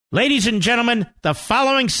Ladies and gentlemen, the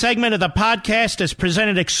following segment of the podcast is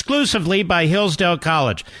presented exclusively by Hillsdale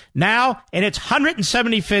College. Now, in its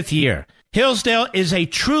 175th year, Hillsdale is a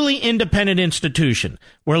truly independent institution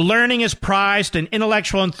where learning is prized and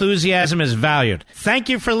intellectual enthusiasm is valued. Thank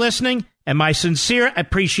you for listening, and my sincere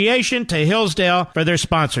appreciation to Hillsdale for their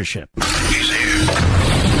sponsorship. He's here.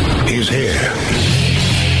 He's here.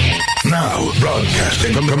 Now,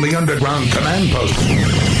 broadcasting from the underground command post,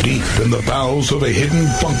 deep in the bowels of a hidden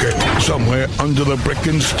bunker, somewhere under the brick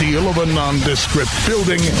and steel of a nondescript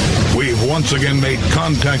building, we've once again made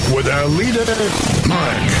contact with our leader,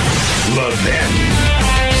 Mark Levin.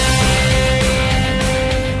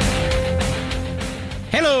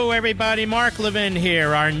 Hello, everybody. Mark Levin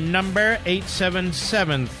here. Our number,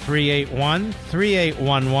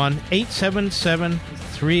 877-381-3811,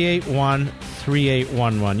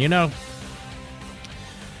 877-381-3811. You know,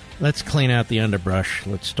 let's clean out the underbrush.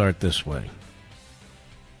 Let's start this way.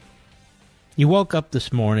 You woke up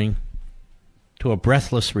this morning to a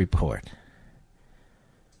breathless report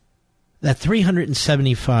that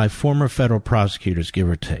 375 former federal prosecutors, give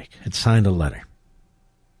or take, had signed a letter.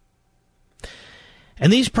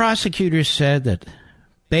 And these prosecutors said that,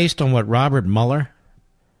 based on what Robert Mueller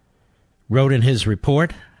wrote in his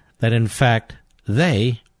report, that in fact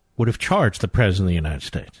they would have charged the President of the United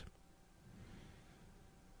States.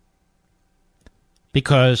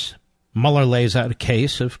 Because Mueller lays out a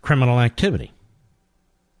case of criminal activity.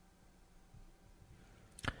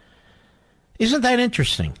 Isn't that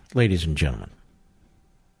interesting, ladies and gentlemen?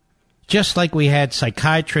 Just like we had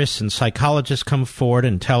psychiatrists and psychologists come forward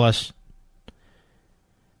and tell us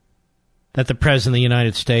that the President of the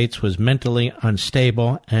United States was mentally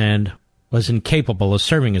unstable and was incapable of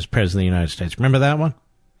serving as President of the United States. Remember that one?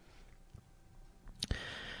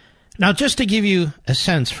 Now, just to give you a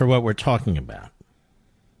sense for what we're talking about,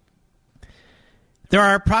 there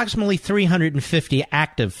are approximately 350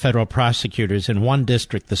 active federal prosecutors in one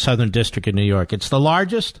district, the Southern District of New York. It's the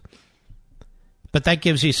largest, but that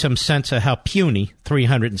gives you some sense of how puny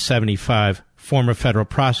 375 former federal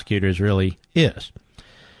prosecutors really is.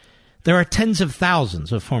 There are tens of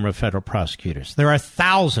thousands of former federal prosecutors. There are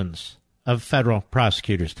thousands of federal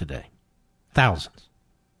prosecutors today. Thousands.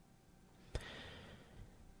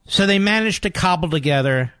 So they managed to cobble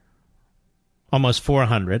together almost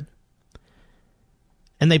 400,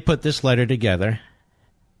 and they put this letter together,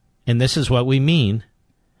 and this is what we mean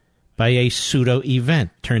by a pseudo-event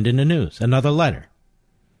turned into news. Another letter,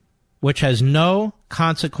 which has no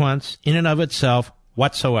consequence in and of itself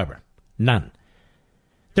whatsoever. None.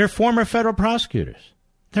 They're former federal prosecutors.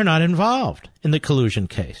 They're not involved in the collusion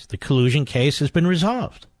case. The collusion case has been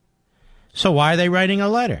resolved. So why are they writing a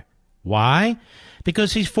letter? Why?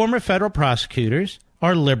 Because these former federal prosecutors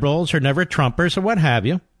are liberals or never Trumpers or what have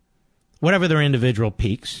you, whatever their individual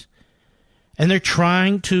peaks, and they're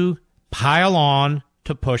trying to pile on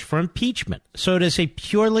to push for impeachment. So it is a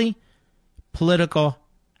purely political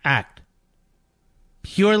act.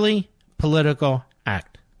 Purely political act.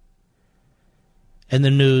 And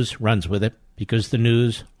the news runs with it because the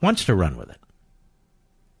news wants to run with it.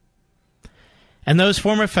 And those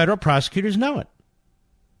former federal prosecutors know it.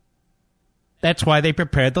 That's why they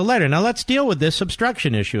prepared the letter. Now let's deal with this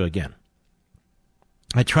obstruction issue again.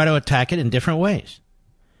 I try to attack it in different ways.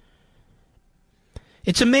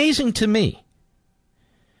 It's amazing to me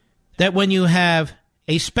that when you have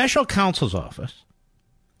a special counsel's office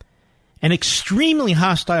and extremely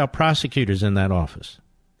hostile prosecutors in that office,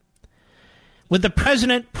 with the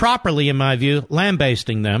president properly, in my view,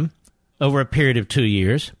 lambasting them over a period of 2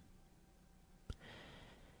 years,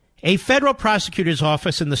 a federal prosecutor's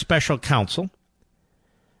office and the special counsel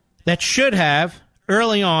that should have,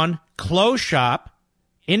 early on, closed shop,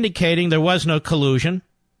 indicating there was no collusion,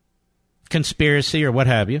 conspiracy, or what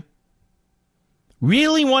have you,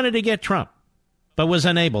 really wanted to get Trump, but was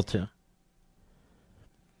unable to.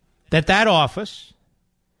 That office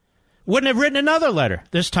wouldn't have written another letter,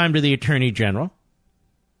 this time to the Attorney General,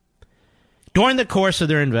 during the course of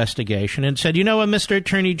their investigation and said, you know what, Mr.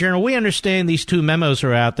 Attorney General, we understand these two memos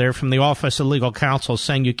are out there from the Office of Legal Counsel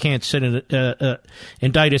saying you can't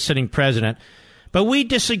indict a sitting president, but we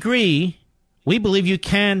disagree. We believe you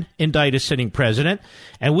can indict a sitting president,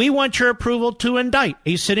 and we want your approval to indict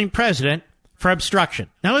a sitting president for obstruction.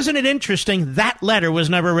 Now, isn't it interesting that letter was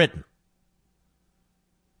never written?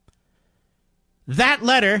 That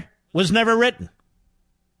letter was never written.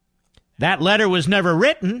 That letter was never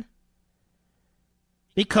written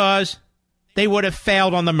because they would have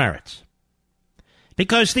failed on the merits.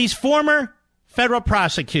 Because these former federal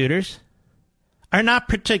prosecutors are not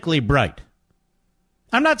particularly bright.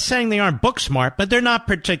 I'm not saying they aren't book smart, but they're not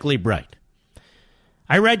particularly bright.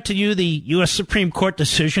 I read to you the U.S. Supreme Court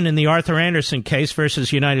decision in the Arthur Anderson case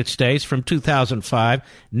versus United States from 2005.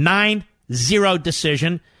 9-0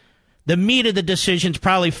 decision. The meat of the decision is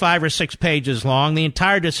probably 5 or 6 pages long. The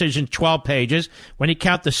entire decision is 12 pages when you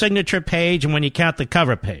count the signature page and when you count the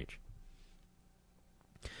cover page.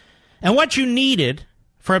 And what you needed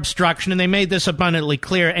for obstruction, and they made this abundantly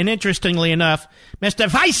clear, and interestingly enough,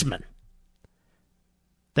 Mr. Weissman,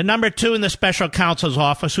 the number 2 in the special counsel's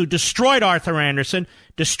office who destroyed Arthur Anderson,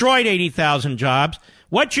 destroyed 80,000 jobs,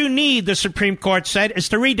 what you need, the Supreme Court said, is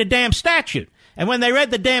to read the damn statute. And when they read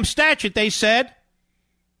the damn statute, they said,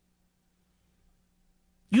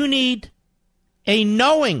 you need a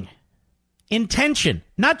knowing intention,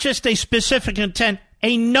 not just a specific intent,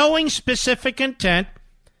 a knowing specific intent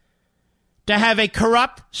to have a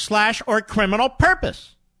corrupt / or criminal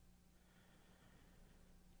purpose.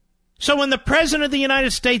 So when the President of the United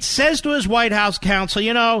States says to his White House counsel,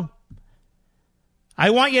 you know, I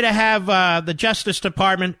want you to have the Justice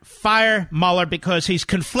Department fire Mueller because he's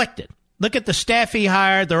conflicted. Look at the staff he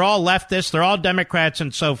hired. They're all leftists. They're all Democrats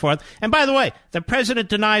and so forth. And by the way, the President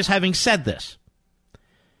denies having said this.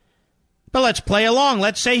 But let's play along.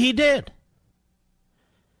 Let's say he did.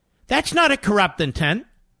 That's not a corrupt intent.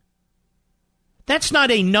 That's not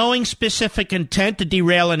a knowing specific intent to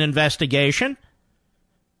derail an investigation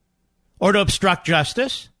or to obstruct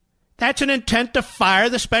justice. That's an intent to fire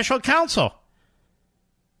the special counsel,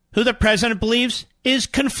 who the president believes is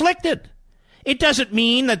conflicted. It doesn't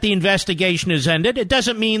mean that the investigation is ended. It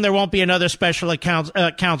doesn't mean there won't be another special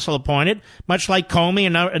counsel appointed, much like Comey,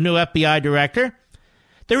 a new FBI director.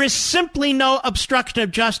 There is simply no obstruction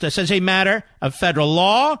of justice as a matter of federal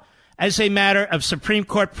law, as a matter of Supreme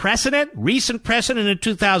Court precedent, recent precedent in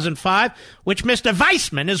 2005, which Mr.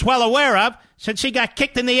 Weissman is well aware of since he got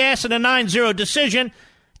kicked in the ass in a 9-0 decision.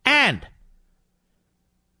 And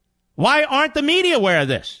why aren't the media aware of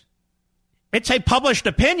this? It's a published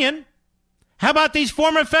opinion. How about these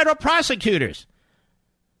former federal prosecutors?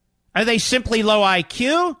 Are they simply low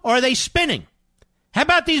IQ or are they spinning? How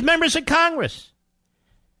about these members of Congress?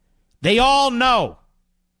 They all know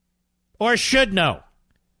or should know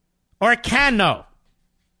or can know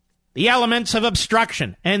the elements of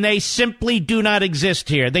obstruction, and they simply do not exist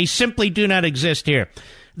here. They simply do not exist here.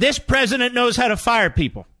 This president knows how to fire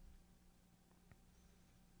people.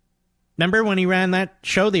 Remember when he ran that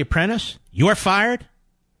show, The Apprentice? You're fired?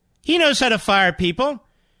 He knows how to fire people.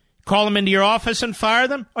 Call them into your office and fire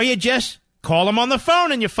them, or you just call them on the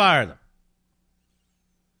phone and you fire them.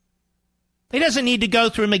 He doesn't need to go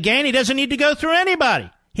through McGahn. He doesn't need to go through anybody.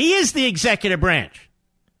 He is the executive branch.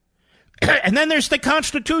 And then there's the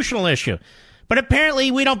constitutional issue. But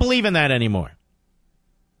apparently we don't believe in that anymore.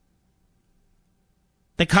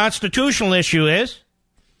 The constitutional issue is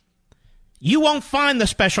you won't find the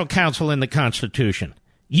special counsel in the Constitution.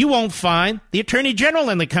 You won't find the Attorney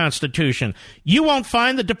General in the Constitution. You won't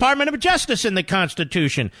find the Department of Justice in the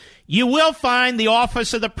Constitution. You will find the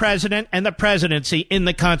office of the President and the presidency in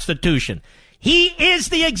the Constitution. He is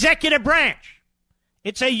the executive branch.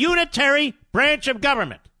 It's a unitary branch of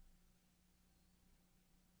government.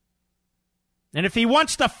 And if he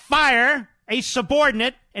wants to fire a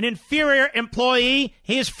subordinate, an inferior employee,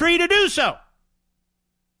 he is free to do so.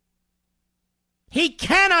 He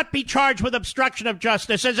cannot be charged with obstruction of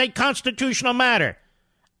justice as a constitutional matter.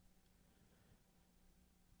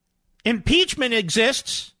 Impeachment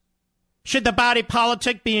exists should the body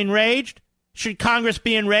politic be enraged, should Congress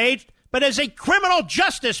be enraged, but as a criminal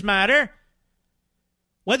justice matter,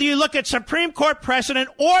 whether you look at Supreme Court precedent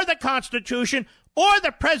or the Constitution or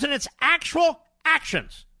the president's actual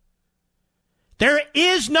actions, there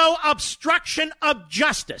is no obstruction of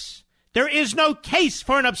justice. There is no case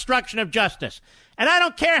for an obstruction of justice. And I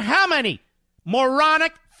don't care how many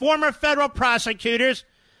moronic former federal prosecutors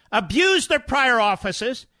abuse their prior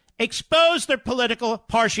offices, expose their political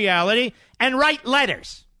partiality, and write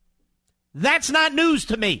letters. That's not news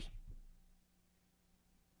to me.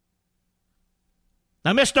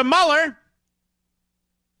 Now, Mr. Mueller,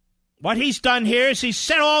 what he's done here is he's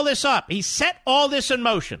set all this up. He set all this in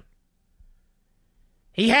motion.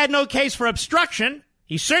 He had no case for obstruction.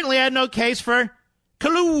 He certainly had no case for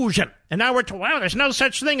collusion. And now we're told, well, there's no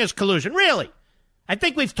such thing as collusion. Really? I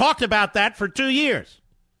think we've talked about that for 2 years.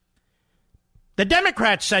 The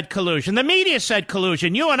Democrats said collusion. The media said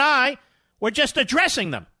collusion. You and I were just addressing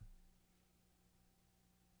them.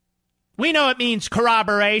 We know it means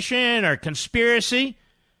corroboration or conspiracy.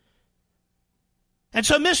 And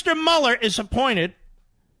so Mr. Mueller is appointed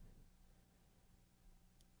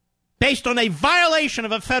based on a violation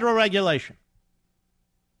of a federal regulation.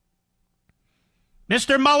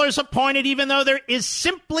 Mr. Mueller's appointed even though there is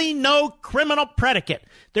simply no criminal predicate.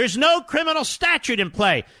 There's no criminal statute in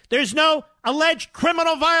play. There's no alleged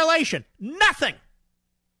criminal violation. Nothing.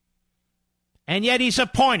 And yet he's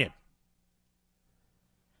appointed.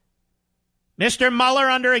 Mr. Mueller,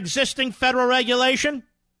 under existing federal regulation,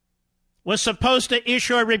 was supposed to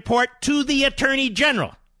issue a report to the Attorney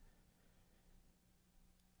General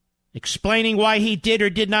explaining why he did or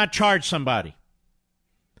did not charge somebody.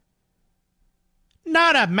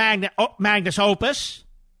 Not a magnus opus,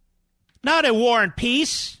 not a War and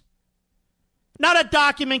Peace, not a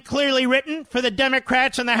document clearly written for the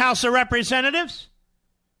Democrats in the House of Representatives.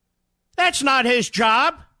 That's not his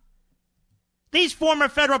job. These former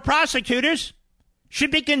federal prosecutors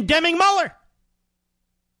should be condemning Mueller.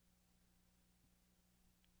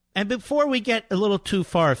 And before we get a little too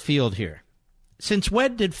far afield here, since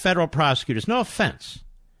when did federal prosecutors, no offense,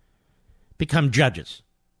 become judges?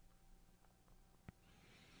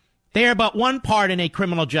 They are but one part in a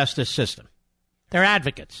criminal justice system. They're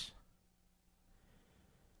advocates.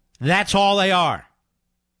 That's all they are.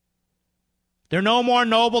 They're no more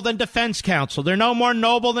noble than defense counsel. They're no more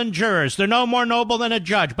noble than jurors. They're no more noble than a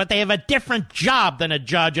judge. But they have a different job than a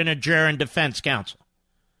judge and a juror and defense counsel.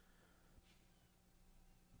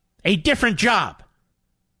 A different job.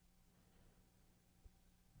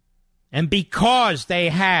 And because they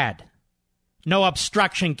had no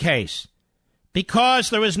obstruction case, because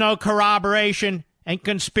there was no corroboration and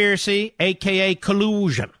conspiracy, a.k.a.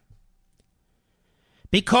 collusion,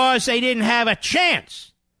 because they didn't have a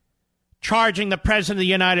chance charging the President of the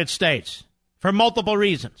United States for multiple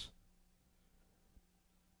reasons,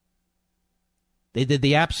 they did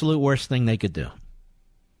the absolute worst thing they could do.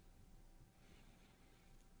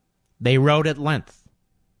 They wrote at length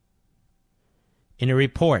in a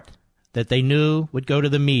report that they knew would go to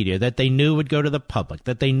the media, that they knew would go to the public,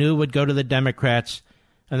 that they knew would go to the Democrats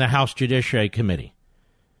and the House Judiciary Committee.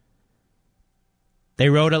 They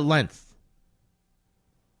wrote at length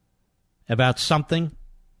about something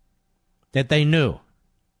that they knew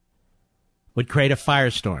would create a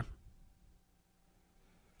firestorm.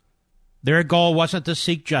 Their goal wasn't to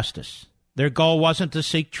seek justice. Their goal wasn't to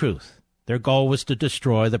seek truth. Their goal was to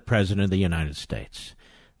destroy the President of the United States.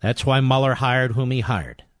 That's why Mueller hired whom he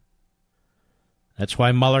hired. That's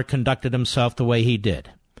why Mueller conducted himself the way he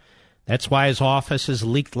did. That's why his office is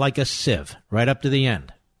leaked like a sieve right up to the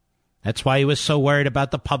end. That's why he was so worried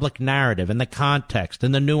about the public narrative and the context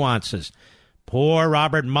and the nuances. Poor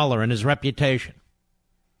Robert Mueller and his reputation.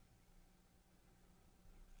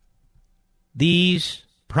 These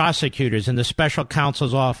prosecutors in the special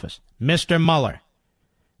counsel's office, Mr. Mueller,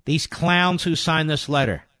 these clowns who signed this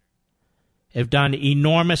letter, have done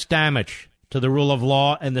enormous damage to the rule of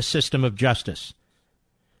law and the system of justice.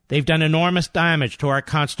 They've done enormous damage to our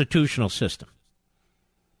constitutional system.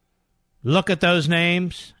 Look at those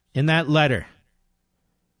names in that letter,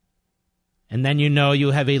 and then you know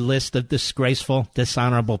you have a list of disgraceful,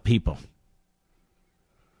 dishonorable people.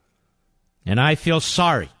 And I feel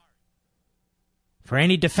sorry for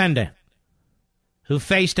any defendant who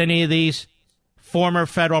faced any of these former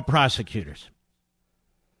federal prosecutors.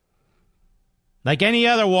 Like any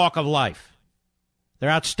other walk of life, they're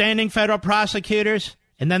outstanding federal prosecutors,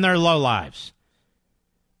 and then they're lowlives.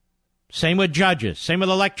 Same with judges, same with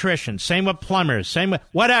electricians, same with plumbers, same with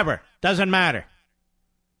whatever. Doesn't matter.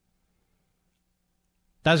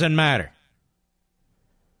 Doesn't matter.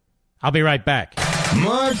 I'll be right back.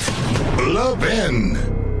 Mark Levin.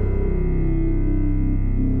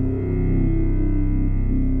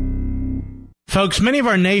 Folks, many of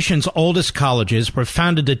our nation's oldest colleges were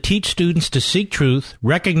founded to teach students to seek truth,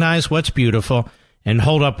 recognize what's beautiful, and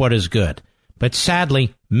hold up what is good. But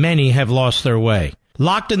sadly, many have lost their way.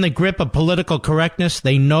 Locked in the grip of political correctness,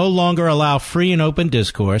 they no longer allow free and open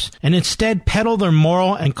discourse and instead peddle their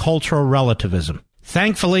moral and cultural relativism.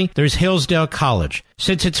 Thankfully, there's Hillsdale College.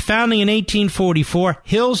 Since its founding in 1844,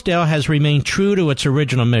 Hillsdale has remained true to its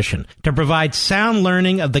original mission, to provide sound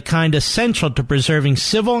learning of the kind essential to preserving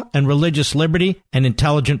civil and religious liberty and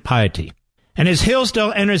intelligent piety. And as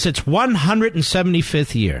Hillsdale enters its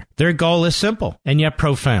 175th year, their goal is simple and yet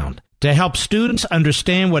profound: to help students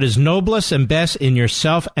understand what is noblest and best in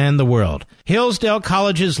yourself and the world. Hillsdale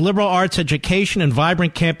College's liberal arts education and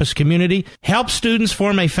vibrant campus community help students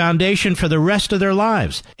form a foundation for the rest of their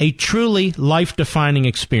lives, a truly life-defining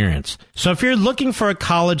experience. So if you're looking for a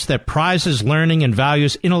college that prizes learning and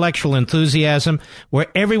values intellectual enthusiasm, where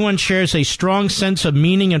everyone shares a strong sense of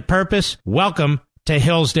meaning and purpose, welcome to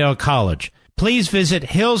Hillsdale College. Please visit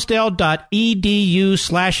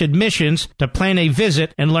hillsdale.edu/admissions to plan a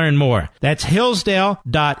visit and learn more. That's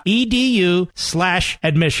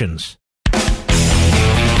hillsdale.edu/admissions.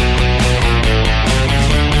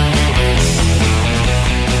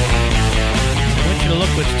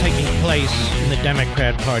 place in the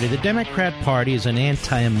Democrat Party. The Democrat Party is an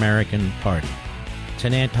anti-American party. It's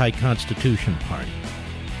an anti-Constitution party.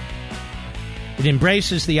 It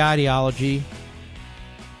embraces the ideology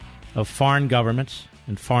of foreign governments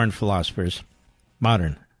and foreign philosophers,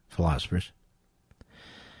 modern philosophers.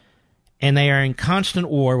 And they are in constant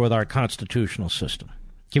war with our constitutional system.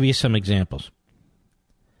 I'll give you some examples.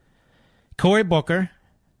 Cory Booker,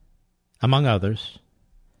 among others,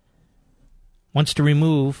 wants to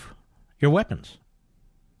remove your weapons.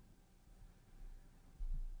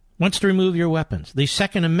 Wants to remove your weapons. The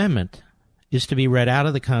Second Amendment is to be read out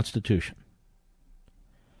of the Constitution.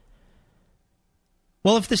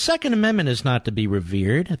 Well, if the Second Amendment is not to be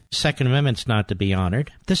revered, if the Second Amendment's not to be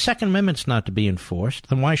honored, if the Second Amendment's not to be enforced,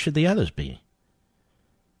 then why should the others be?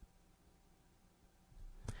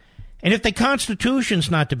 And if the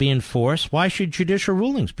Constitution's not to be enforced, why should judicial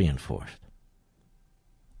rulings be enforced?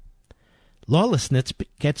 Lawlessness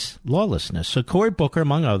gets lawlessness. So Cory Booker,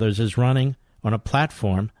 among others, is running on a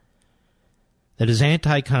platform that is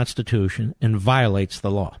anti-Constitution and violates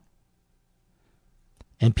the law.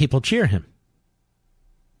 And people cheer him.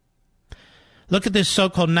 Look at this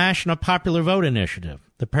so-called National Popular Vote Initiative,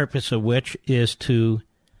 the purpose of which is to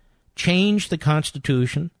change the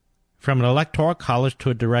Constitution from an electoral college to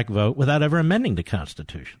a direct vote without ever amending the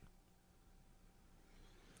Constitution.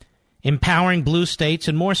 Empowering blue states,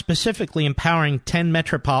 and more specifically empowering 10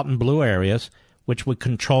 metropolitan blue areas, which would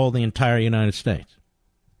control the entire United States.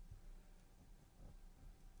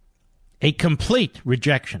 A complete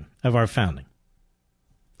rejection of our founding.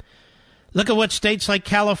 Look at what states like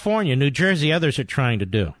California, New Jersey, others are trying to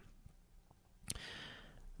do.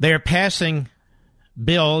 They are passing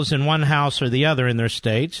bills in one house or the other in their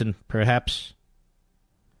states, and perhaps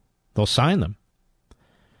they'll sign them,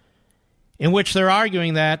 in which they're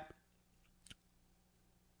arguing that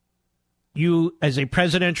you, as a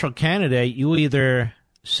presidential candidate, you either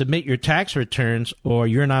submit your tax returns or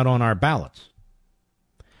you're not on our ballots.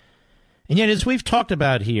 And yet, as we've talked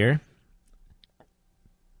about here,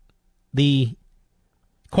 the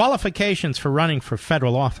qualifications for running for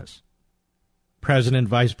federal office, president,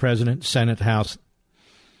 vice president, Senate, House,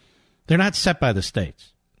 they're not set by the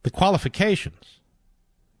states. The qualifications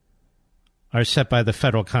are set by the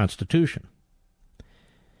federal Constitution.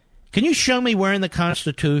 Can you show me where in the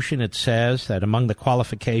Constitution it says that among the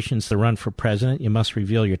qualifications to run for president, you must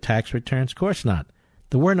reveal your tax returns? Of course not.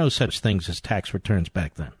 There were no such things as tax returns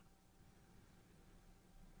back then.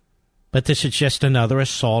 But this is just another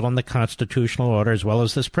assault on the constitutional order as well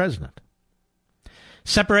as this president.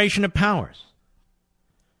 Separation of powers.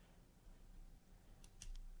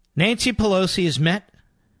 Nancy Pelosi has met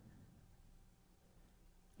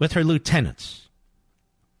with her lieutenants,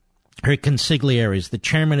 her consiglieres, the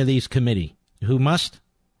chairman of these committees, who must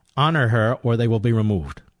honor her or they will be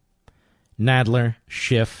removed. Nadler,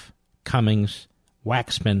 Schiff, Cummings,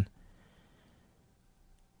 Waxman,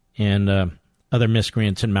 and other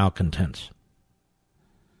miscreants and malcontents.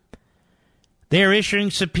 They are issuing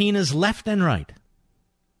subpoenas left and right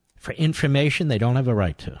for information they don't have a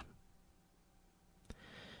right to.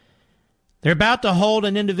 They're about to hold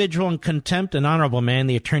an individual in contempt, an honorable man,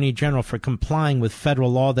 the Attorney General, for complying with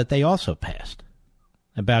federal law that they also passed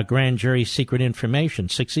about grand jury secret information,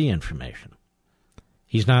 6E information.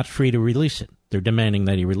 He's not free to release it. They're demanding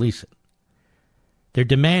that he release it. They're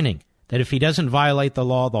demanding that if he doesn't violate the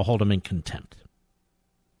law, they'll hold him in contempt.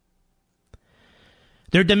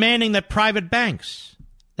 They're demanding that private banks,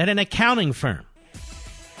 that an accounting firm,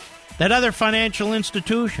 that other financial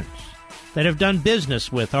institutions that have done business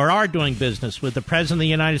with or are doing business with the President of the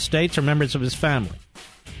United States or members of his family,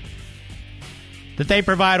 that they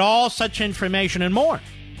provide all such information and more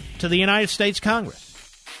to the United States Congress.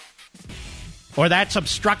 Or that's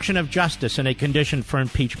obstruction of justice and a condition for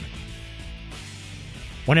impeachment.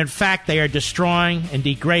 When in fact they are destroying and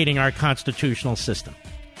degrading our constitutional system.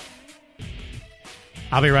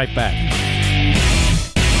 I'll be right back.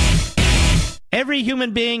 Every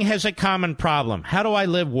human being has a common problem. How do I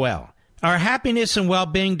live well? Our happiness and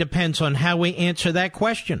well-being depends on how we answer that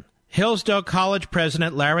question. Hillsdale College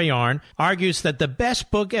President Larry Arnn argues that the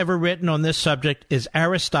best book ever written on this subject is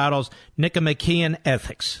Aristotle's Nicomachean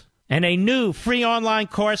Ethics. And a new free online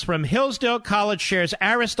course from Hillsdale College shares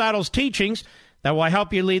Aristotle's teachings that will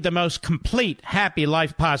help you lead the most complete, happy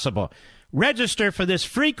life possible. Register for this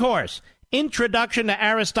free course, Introduction to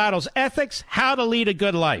Aristotle's Ethics, How to Lead a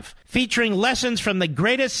Good Life, featuring lessons from the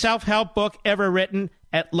greatest self-help book ever written,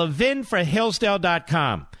 at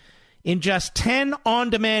levinforhillsdale.com. In just 10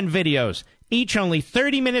 on-demand videos, each only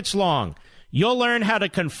 30 minutes long, you'll learn how to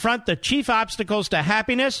confront the chief obstacles to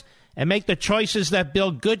happiness and make the choices that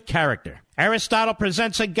build good character. Aristotle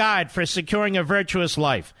presents a guide for securing a virtuous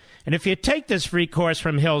life. And if you take this free course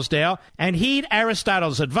from Hillsdale and heed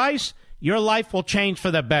Aristotle's advice, your life will change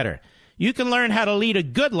for the better. You can learn how to lead a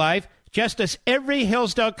good life just as every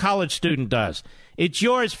Hillsdale College student does. It's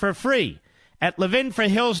yours for free at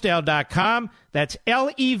levinforhillsdale.com. That's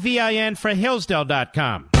Levin for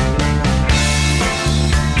Hillsdale.com.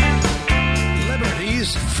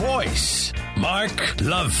 Liberty's voice, Mark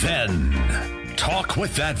Levin. Talk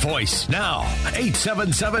with that voice now.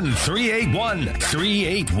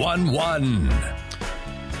 877-381-3811.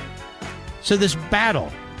 So this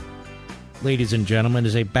battle, ladies and gentlemen,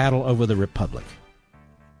 is a battle over the republic.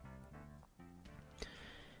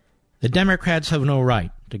 The Democrats have no right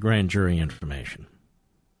to grand jury information.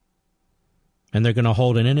 And they're going to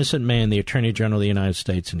hold an innocent man, the Attorney General of the United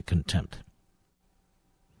States, in contempt.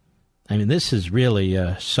 I mean, this is really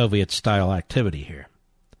a Soviet-style activity here.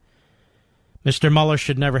 Mr. Mueller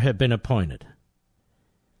should never have been appointed.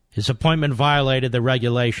 His appointment violated the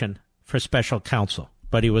regulation for special counsel,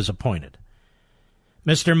 but he was appointed.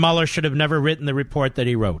 Mr. Mueller should have never written the report that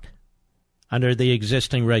he wrote under the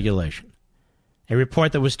existing regulation, a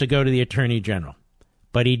report that was to go to the Attorney General,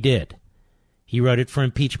 but he did. He wrote it for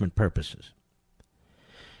impeachment purposes.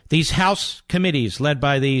 These House committees led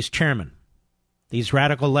by these chairmen, these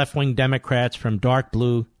radical left-wing Democrats from dark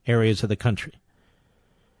blue areas of the country,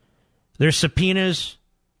 their subpoenas,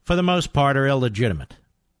 for the most part, are illegitimate.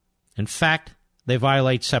 In fact, they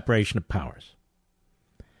violate separation of powers.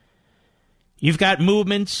 You've got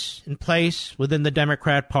movements in place within the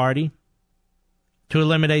Democrat Party to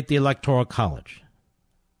eliminate the Electoral College.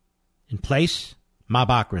 In place,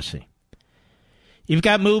 mobocracy. You've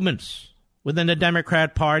got movements within the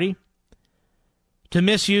Democrat Party to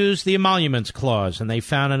misuse the Emoluments Clause, and they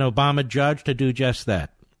found an Obama judge to do just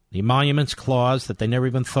that. The Emoluments Clause, that they never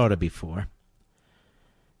even thought of before,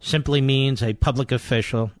 simply means a public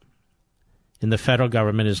official in the federal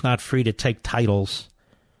government is not free to take titles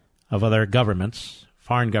of other governments,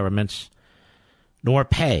 foreign governments, nor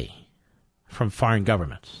pay from foreign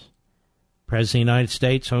governments. The President of the United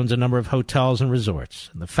States owns a number of hotels and resorts.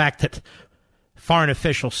 And the fact that foreign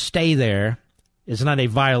officials stay there is not a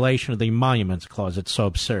violation of the Emoluments Clause. It's so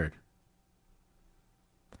absurd.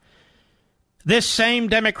 This same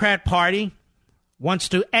Democrat Party wants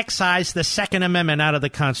to excise the Second Amendment out of the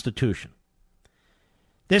Constitution.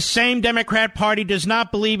 This same Democrat Party does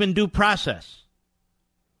not believe in due process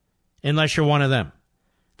unless you're one of them.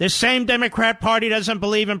 This same Democrat Party doesn't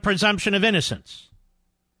believe in presumption of innocence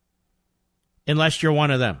unless you're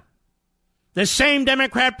one of them. This same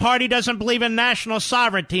Democrat Party doesn't believe in national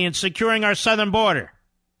sovereignty and securing our southern border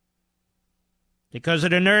because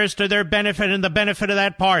it inures to their benefit and the benefit of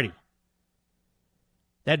that party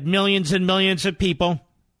that millions and millions of people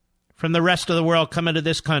from the rest of the world come into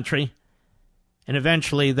this country and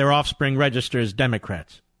eventually their offspring register as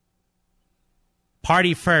Democrats.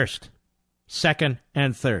 Party first, second,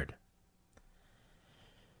 and third.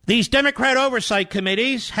 These Democrat oversight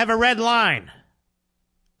committees have a red line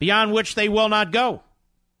beyond which they will not go.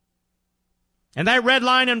 And that red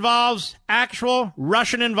line involves actual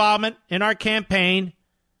Russian involvement in our campaign,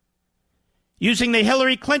 using the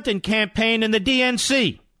Hillary Clinton campaign and the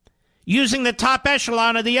DNC, using the top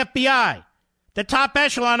echelon of the FBI, the top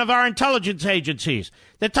echelon of our intelligence agencies,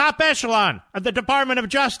 the top echelon of the Department of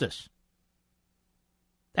Justice,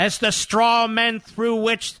 as the straw men through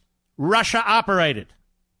which Russia operated.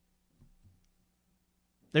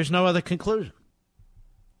 There's no other conclusion.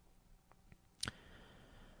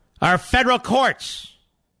 Our federal courts,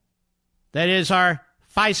 that is our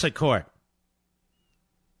FISA court,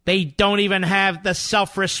 they don't even have the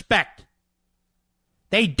self-respect.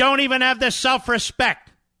 They don't even have the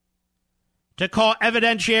self-respect to call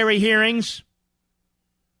evidentiary hearings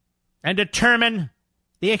and determine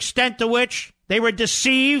the extent to which they were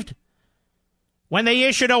deceived when they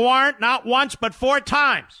issued a warrant not once but 4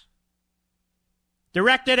 times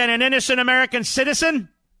directed at an innocent American citizen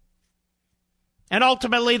and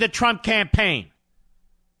ultimately the Trump campaign.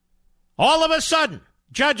 All of a sudden,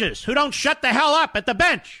 judges who don't shut the hell up at the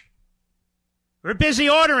bench, we're busy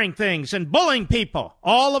ordering things and bullying people.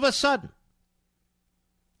 All of a sudden,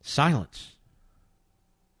 silence.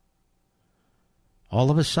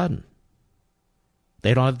 All of a sudden,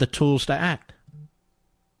 they don't have the tools to act.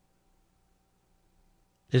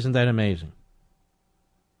 Isn't that amazing?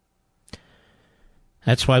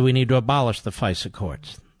 That's why we need to abolish the FISA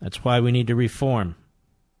courts. That's why we need to reform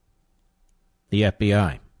the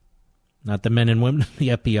FBI. Not the men and women of the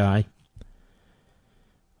FBI.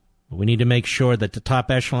 But we need to make sure that the top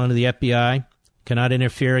echelon of the FBI cannot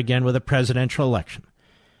interfere again with a presidential election.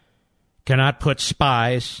 cannot put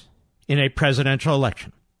spies in a presidential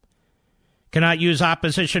election, cannot use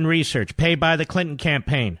opposition research paid by the Clinton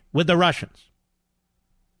campaign with the Russians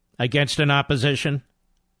against an opposition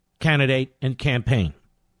candidate and campaign,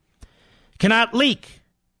 cannot leak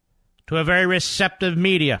to a very receptive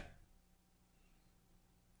media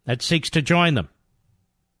that seeks to join them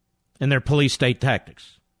in their police state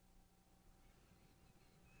tactics.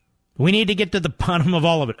 We need to get to the bottom of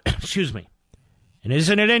all of it. Excuse me. And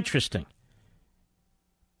isn't it interesting?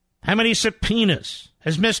 How many subpoenas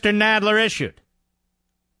has Mr. Nadler issued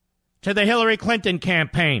to the Hillary Clinton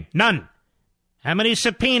campaign? None. How many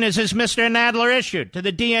subpoenas has Mr. Nadler issued to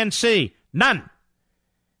the DNC? None.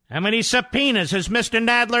 How many subpoenas has Mr.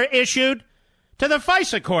 Nadler issued to the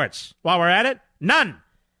FISA courts? While we're at it, none.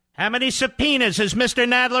 How many subpoenas has Mr.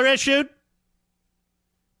 Nadler issued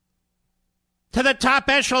to the top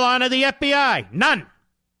echelon of the FBI? None.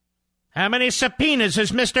 How many subpoenas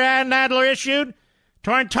has Mr. Nadler issued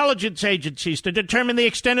to our intelligence agencies to determine the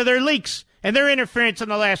extent of their leaks and their interference in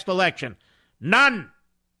the last election? None.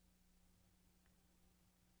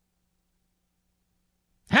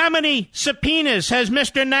 How many subpoenas has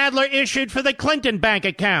Mr. Nadler issued for the Clinton bank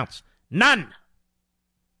accounts? None.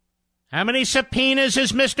 How many subpoenas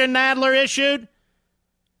has Mr. Nadler issued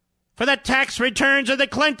for the tax returns of the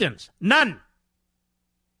Clintons? None.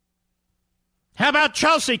 How about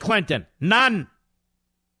Chelsea Clinton? None.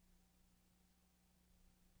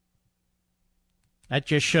 That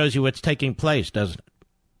just shows you what's taking place, doesn't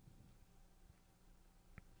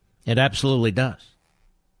it? It absolutely does.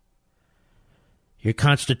 Your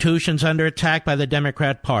Constitution's under attack by the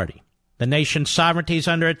Democrat Party. The nation's sovereignty is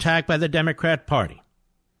under attack by the Democrat Party.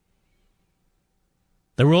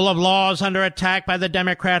 The rule of law is under attack by the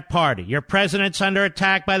Democrat Party. Your president's under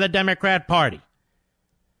attack by the Democrat Party.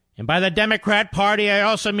 And by the Democrat Party, I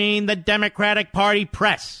also mean the Democratic Party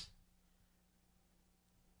press.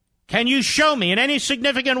 Can you show me in any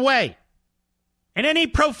significant way, in any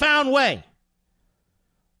profound way,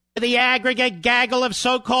 the aggregate gaggle of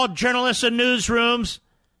so-called journalists and newsrooms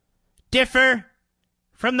differ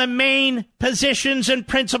from the main positions and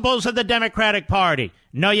principles of the Democratic Party?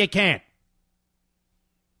 No, you can't.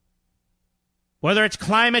 Whether it's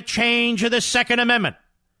climate change or the Second Amendment,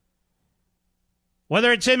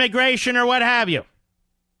 whether it's immigration or what have you,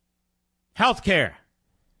 healthcare,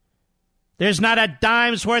 there's not a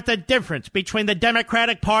dime's worth of difference between the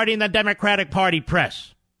Democratic Party and the Democratic Party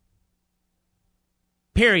press.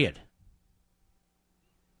 Period.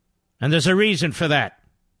 And there's a reason for that.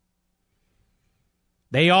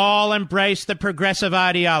 They all embrace the progressive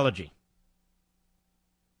ideology.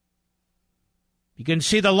 You can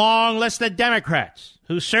see the long list of Democrats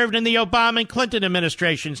who served in the Obama and Clinton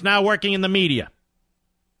administrations now working in the media.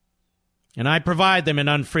 And I provide them in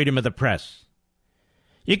unfreedom of the press.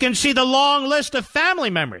 You can see the long list of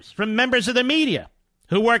family members from members of the media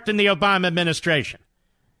who worked in the Obama administration.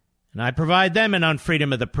 And I provide them in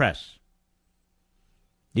unfreedom of the press.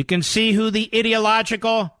 You can see who the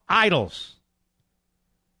ideological idols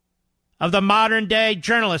of the modern day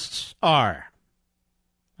journalists are.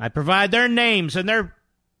 I provide their names and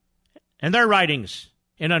their writings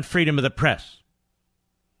in unfreedom of the press.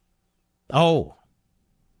 Oh,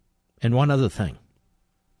 and one other thing.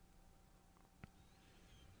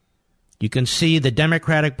 You can see the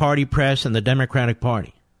Democratic Party press and the Democratic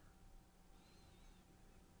Party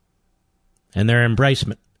and their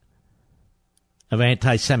embracement of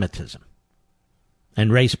anti-Semitism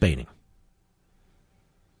and race baiting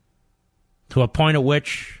to a point at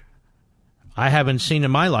which I haven't seen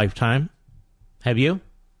in my lifetime. Have you?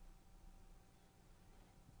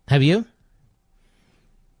 Have you?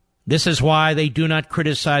 This is why they do not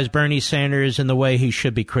criticize Bernie Sanders in the way he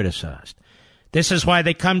should be criticized. This is why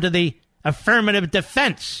they come to the affirmative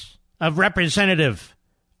defense of Representative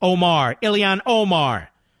Ilhan Omar.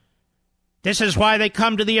 This is why they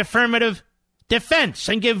come to the affirmative defense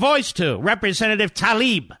and give voice to Representative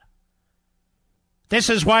Tlaib. This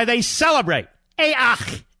is why they celebrate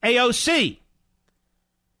AOC.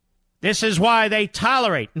 This is why they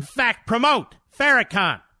tolerate, in fact, promote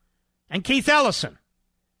Farrakhan and Keith Ellison.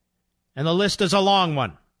 And the list is a long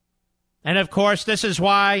one. And, of course, this is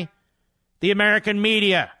why the American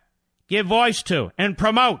media give voice to and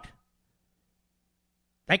promote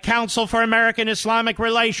the Council for American Islamic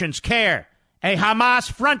Relations, CAIR, a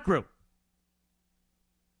Hamas front group,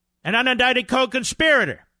 an unindicted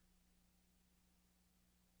co-conspirator.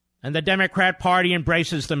 And the Democrat Party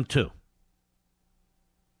embraces them, too.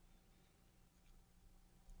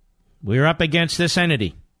 We're up against this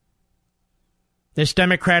entity, this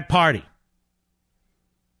Democrat Party.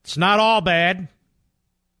 It's not all bad,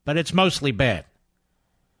 but it's mostly bad.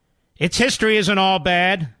 Its history isn't all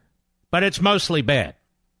bad, but it's mostly bad.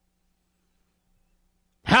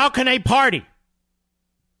 How can a party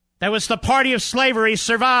that was the party of slavery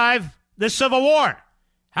survive the Civil War?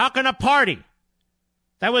 How can a party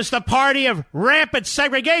that was the party of rampant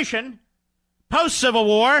segregation post-Civil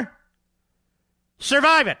War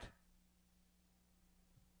survive it?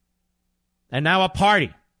 And now a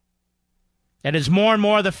party that is more and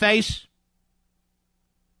more the face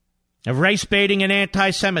of race baiting and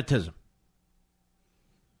anti-Semitism.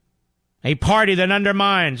 A party that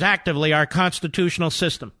undermines actively our constitutional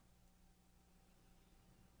system.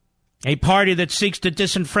 A party that seeks to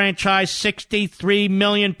disenfranchise 63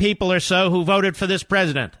 million people or so who voted for this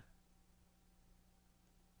president.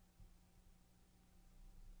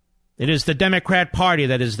 It is the Democrat Party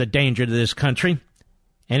that is the danger to this country,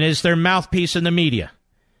 and is their mouthpiece in the media.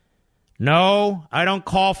 No, I don't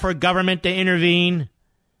call for government to intervene.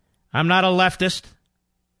 I'm not a leftist.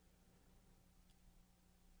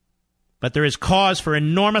 But there is cause for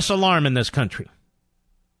enormous alarm in this country.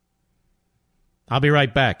 I'll be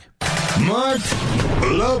right back. Mark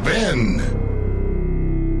Levin.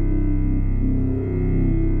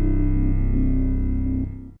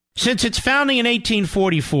 Since its founding in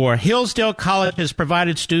 1844, Hillsdale College has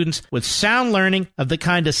provided students with sound learning of the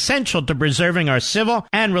kind essential to preserving our civil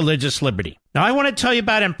and religious liberty. Now, I want to tell you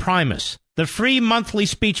about Imprimis, the free monthly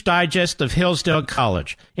speech digest of Hillsdale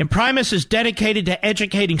College. Imprimis is dedicated to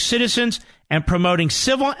educating citizens and promoting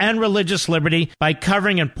civil and religious liberty by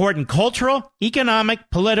covering important cultural, economic,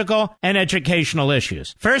 political, and educational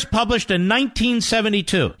issues. First published in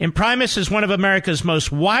 1972, Imprimis is one of America's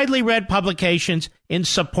most widely read publications in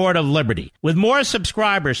support of liberty, with more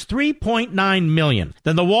subscribers, 3.9 million,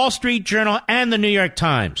 than the Wall Street Journal and the New York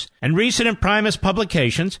Times. And recent Imprimis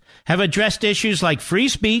publications have addressed issues like free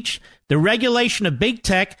speech, the regulation of big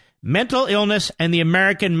tech, mental illness, and the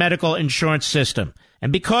American medical insurance system.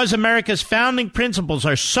 And because America's founding principles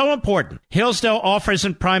are so important, Hillsdale offers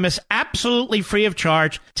Imprimis absolutely free of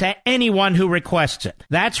charge to anyone who requests it.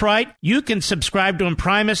 That's right, you can subscribe to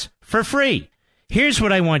Imprimis for free. Here's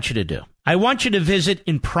what I want you to do. I want you to visit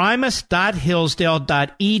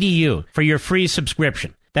imprimis.hillsdale.edu for your free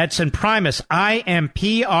subscription. That's Imprimis,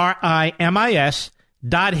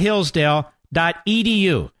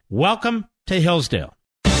 IMPRIMIS.hillsdale.edu. Welcome to Hillsdale.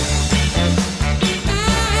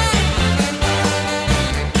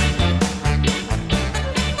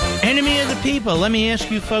 Enemy of the people, let me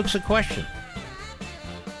ask you folks a question.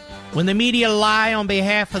 When the media lie on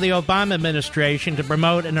behalf of the Obama administration to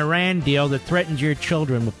promote an Iran deal that threatens your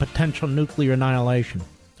children with potential nuclear annihilation,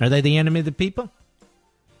 are they the enemy of the people?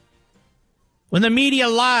 When the media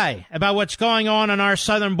lie about what's going on our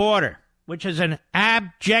southern border, which is an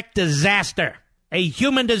abject disaster, a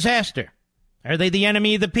human disaster, are they the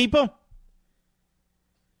enemy of the people?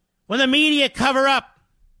 When the media cover up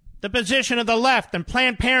the position of the left and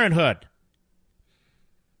Planned Parenthood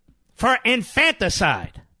for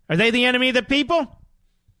infanticide, are they the enemy of the people?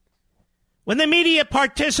 When the media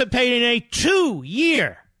participate in a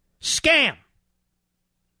 2-year scam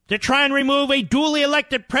to try and remove a duly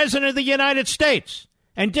elected president of the United States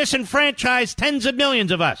and disenfranchise tens of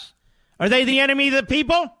millions of us, are they the enemy of the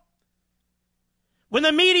people? When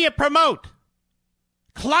the media promote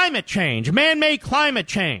climate change, man-made climate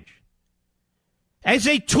change, as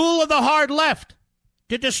a tool of the hard left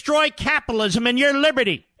to destroy capitalism and your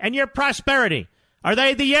liberty and your prosperity, are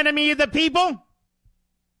they the enemy of the people?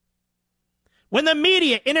 When the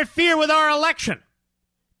media interfere with our election,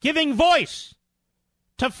 giving voice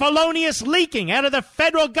to felonious leaking out of the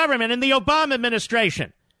federal government and the Obama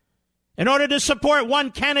administration in order to support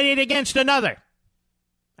one candidate against another,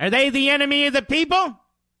 are they the enemy of the people?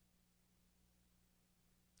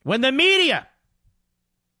 When the media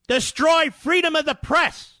destroy freedom of the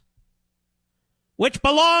press, which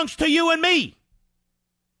belongs to you and me,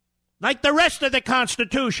 like the rest of the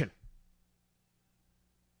Constitution,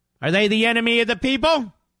 are they the enemy of the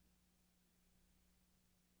people?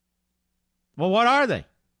 Well, what are they?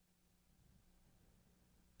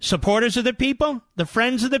 Supporters of the people? The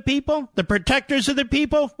friends of the people? The protectors of the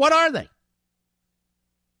people? What are they?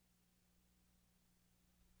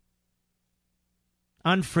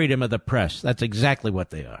 Unfreedom of the press. That's exactly what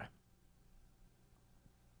they are.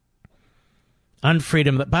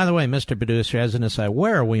 Unfreedom. By the way, Mr. Producer, as an aside,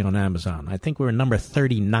 where are we on Amazon? I think we're number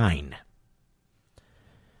 39.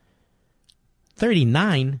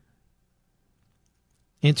 39?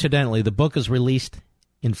 Incidentally, the book is released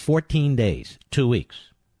in 14 days, 2 weeks.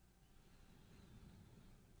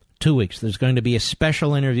 2 weeks. There's going to be a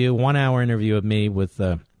special interview, 1-hour interview of me with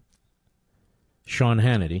Sean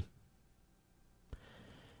Hannity,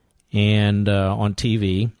 and on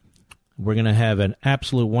TV, We're going to have an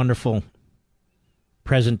absolute wonderful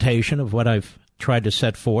presentation of what I've tried to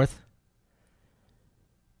set forth.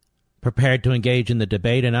 Prepared to engage in the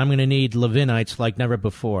debate, and I'm going to need Levinites like never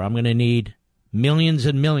before. I'm going to need millions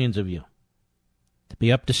and millions of you to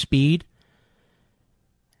be up to speed.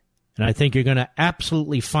 And I think you're going to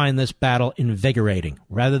absolutely find this battle invigorating,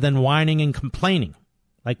 rather than whining and complaining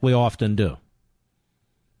like we often do.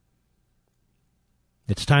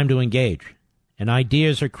 It's time to engage, and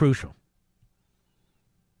ideas are crucial.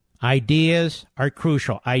 Ideas are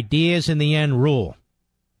crucial. Ideas, in the end, rule.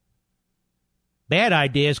 Bad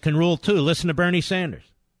ideas can rule, too. Listen to Bernie Sanders.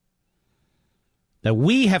 That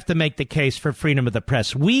we have to make the case for freedom of the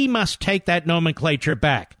press. We must take that nomenclature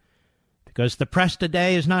back, because the press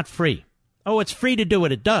today is not free. Oh, it's free to do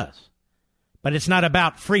what it does, but it's not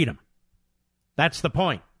about freedom. That's the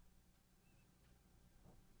point.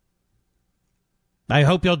 I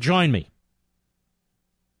hope you'll join me.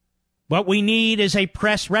 What we need is a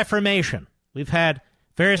press reformation. We've had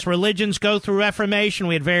various religions go through reformation.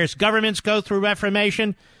 We had various governments go through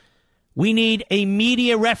reformation. We need a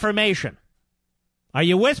media reformation. Are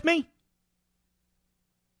you with me?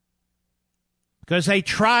 Because they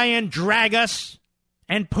try and drag us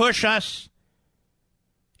and push us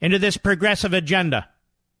into this progressive agenda.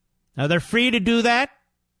 Now, they're free to do that,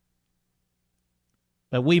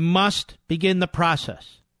 but we must begin the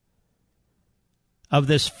process of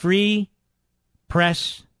this free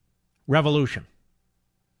press revolution.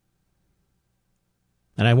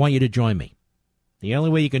 And I want you to join me. The only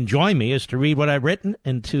way you can join me is to read what I've written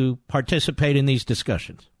and to participate in these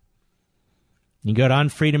discussions. You can go to On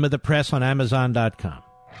Freedom of the Press on Amazon.com.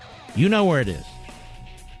 You know where it is.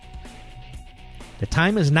 The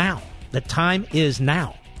time is now. The time is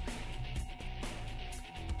now.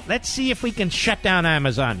 Let's see if we can shut down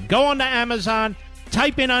Amazon. Go on to Amazon,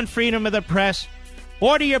 type in On Freedom of the Press,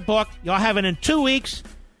 order your book. You'll have it in 2 weeks,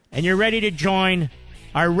 and you're ready to join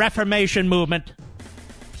our Reformation movement.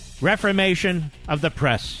 Reformation of the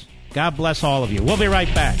press. God bless all of you. We'll be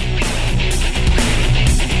right back.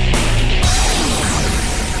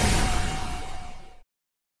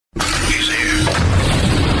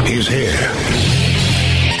 He's here.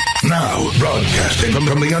 Now, broadcasting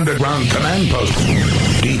from the underground command post,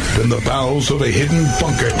 deep in the bowels of a hidden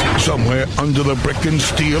bunker, somewhere under the brick and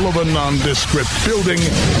steel of a nondescript building,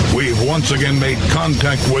 we've once again made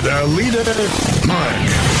contact with our leader, Mark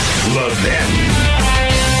Levin.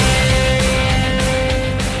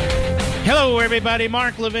 Hello, everybody.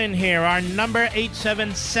 Mark Levin here. Our number,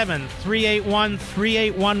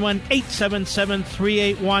 877-381-3811,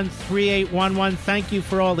 877-381-3811. Thank you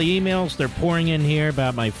for all the emails. They're pouring in here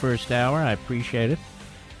about my first hour. I appreciate it.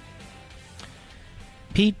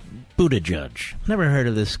 Pete Buttigieg. Never heard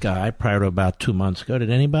of this guy prior to about 2 months ago.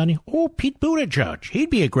 Did anybody? Oh, Pete Buttigieg.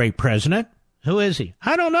 He'd be a great president. Who is he?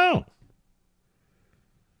 I don't know.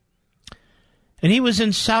 And he was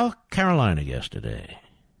in South Carolina yesterday.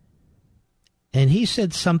 And he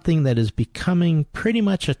said something that is becoming pretty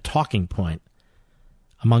much a talking point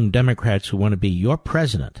among Democrats who want to be your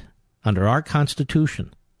president under our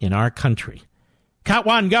Constitution in our country. Cut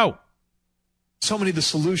one, go. So many of the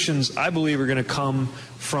solutions, I believe, are going to come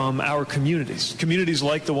from our communities. Communities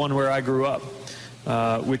like the one where I grew up,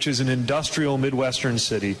 which is an industrial Midwestern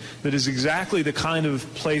city that is exactly the kind of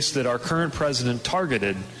place that our current president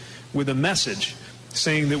targeted with a message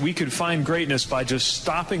saying that we could find greatness by just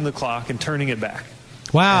stopping the clock and turning it back.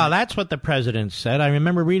 Wow, that's what the president said. I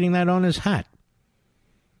remember reading that on his hat.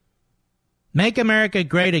 Make America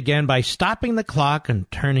great again by stopping the clock and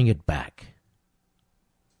turning it back.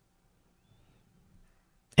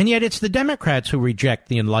 And yet it's the Democrats who reject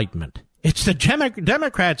the Enlightenment. It's the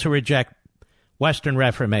Democrats who reject Western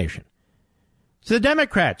Reformation. It's the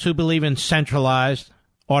Democrats who believe in centralized,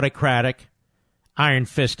 autocratic,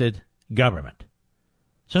 iron-fisted government.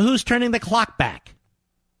 So who's turning the clock back?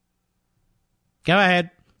 Go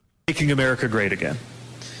ahead. Making America great again.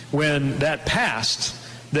 When that past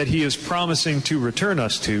that he is promising to return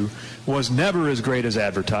us to was never as great as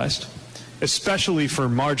advertised, especially for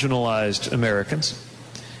marginalized Americans.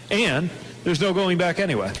 And there's no going back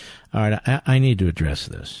anyway. All right, I need to address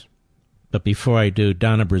this. But before I do,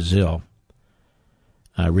 Donna Brazil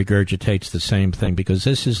regurgitates the same thing, because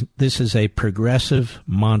this is a progressive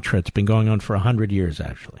mantra. It's been going on for 100 years,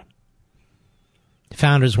 actually. The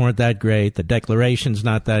founders weren't that great. The Declaration's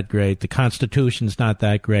not that great. The Constitution's not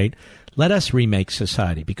that great. Let us remake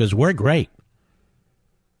society, because we're great.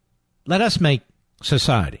 Let us make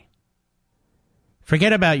society.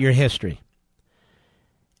 Forget about your history.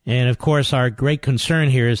 And, of course, our great concern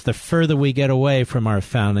here is the further we get away from our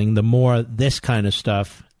founding, the more this kind of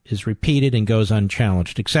stuff is repeated and goes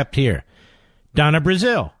unchallenged, except here. Donna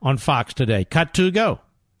Brazile on Fox today. Cut 2, go.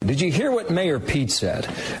 Did you hear what Mayor Pete said?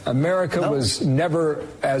 America was never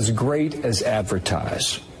as great as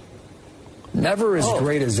advertised. Never as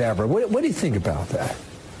great as ever. What do you think about that?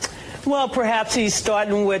 Well, perhaps he's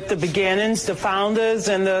starting with the beginnings, the founders,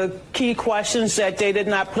 and the key questions that they did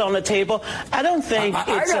not put on the table. I don't think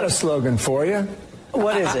I got a slogan for you.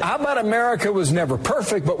 What is it? How about America was never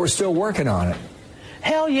perfect, but we're still working on it?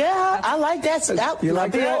 Hell yeah, I like that. You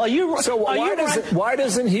like that? Why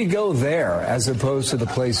doesn't he go there as opposed to the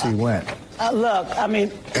place he went? Look, I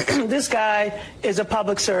mean, this guy is a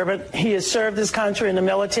public servant. He has served his country in the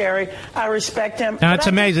military. I respect him. Now, it's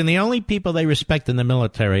amazing. The only people they respect in the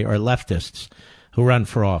military are leftists who run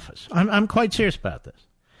for office. I'm quite serious about this.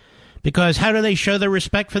 Because how do they show their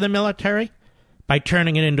respect for the military? By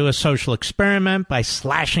turning it into a social experiment, by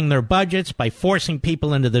slashing their budgets, by forcing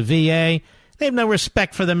people into the VA. They have no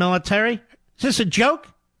respect for the military. Is this a joke?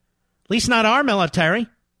 At least not our military.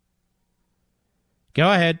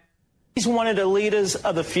 Go ahead. He's one of the leaders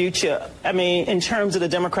of the future. I mean, in terms of the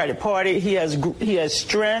Democratic Party, he has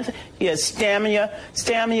strength, he has stamina.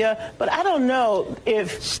 But I don't know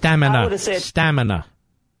if I would have said stamina.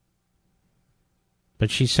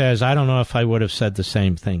 But she says, I don't know if I would have said the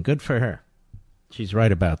same thing. Good for her. She's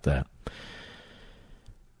right about that.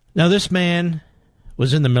 Now, this man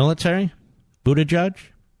was in the military. Buttigieg.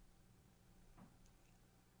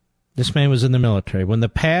 This man was in the military. When the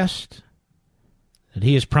past that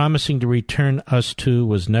he is promising to return us to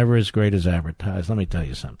was never as great as advertised, let me tell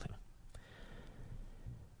you something.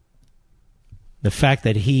 The fact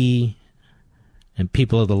that he and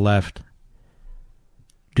people of the left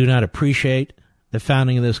do not appreciate the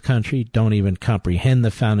founding of this country, don't even comprehend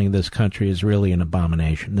the founding of this country, is really an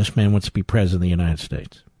abomination. This man wants to be president of the United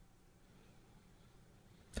States.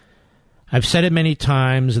 I've said it many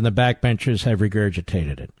times, and the backbenchers have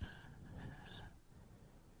regurgitated it.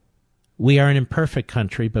 We are an imperfect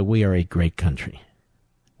country, but we are a great country.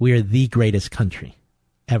 We are the greatest country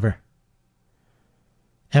ever.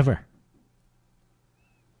 Ever.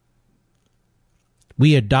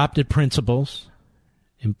 We adopted principles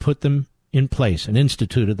and put them in place and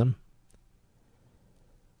instituted them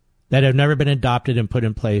that have never been adopted and put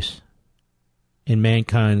in place in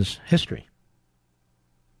mankind's history.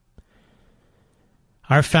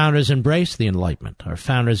 Our founders embraced the Enlightenment. Our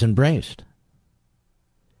founders embraced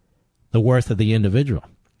the worth of the individual.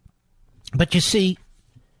 But you see,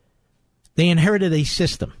 they inherited a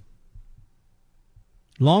system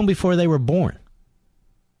long before they were born.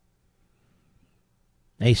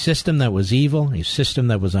 A system that was evil, a system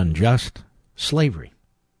that was unjust, slavery.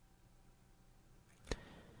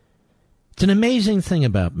 It's an amazing thing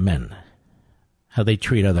about men, how they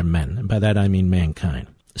treat other men, and by that I mean mankind.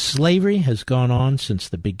 Slavery has gone on since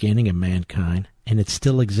the beginning of mankind, and it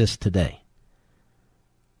still exists today.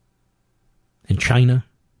 In China,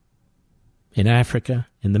 in Africa,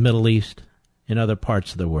 in the Middle East, in other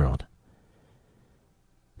parts of the world.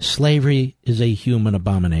 Slavery is a human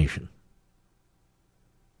abomination.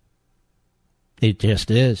 It just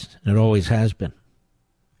is, and it always has been.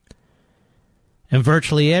 And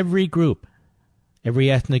virtually every group, every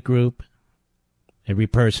ethnic group, every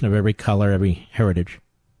person of every color, every heritage,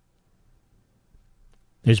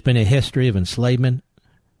 there's been a history of enslavement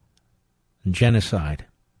and genocide.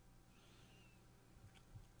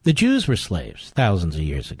 The Jews were slaves thousands of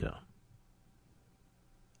years ago.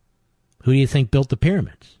 Who do you think built the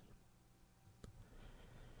pyramids?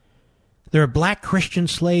 There are black Christian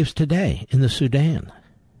slaves today in the Sudan,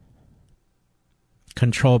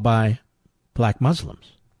 controlled by black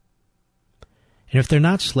Muslims. And if they're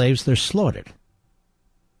not slaves, they're slaughtered.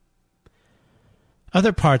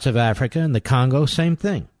 Other parts of Africa and the Congo, same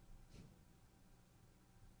thing.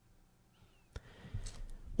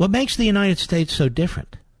 What makes the United States so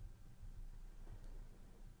different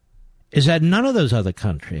is that none of those other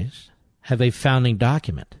countries have a founding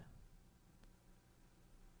document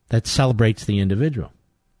that celebrates the individual,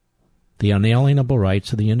 the unalienable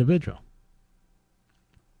rights of the individual.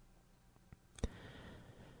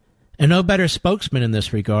 And no better spokesman in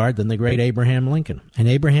this regard than the great Abraham Lincoln. And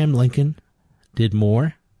Abraham Lincoln did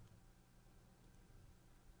more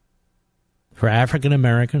for African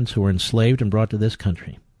Americans who were enslaved and brought to this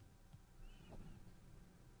country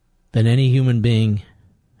than any human being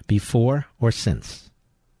before or since.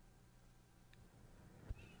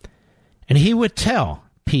 And he would tell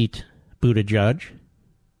Pete Buttigieg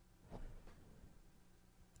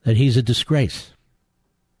that he's a disgrace.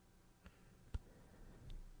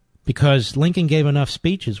 Because Lincoln gave enough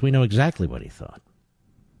speeches, we know exactly what he thought.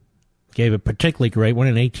 Gave a particularly great one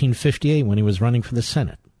in 1858 when he was running for the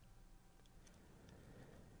Senate.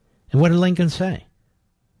 And what did Lincoln say?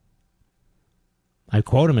 I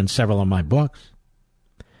quote him in several of my books.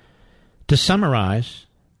 To summarize,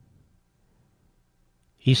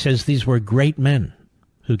 he says these were great men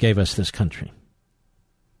who gave us this country.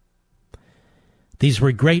 These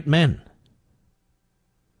were great men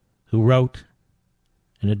who wrote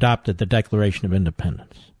and adopted the Declaration of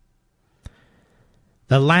Independence.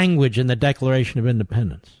 The language in the Declaration of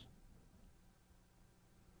Independence.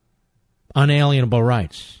 Unalienable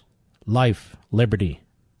rights, life, liberty,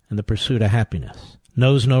 and the pursuit of happiness.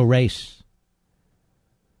 Knows no race.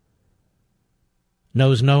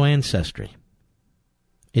 Knows no ancestry.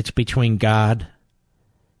 It's between God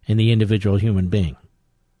and the individual human being.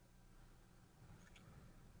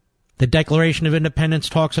 The Declaration of Independence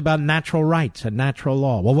talks about natural rights and natural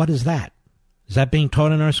law. Well, what is that? Is that being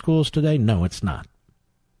taught in our schools today? No, it's not.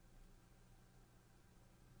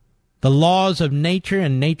 The laws of nature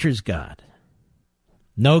and nature's God.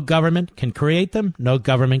 No government can create them. No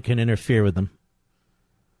government can interfere with them.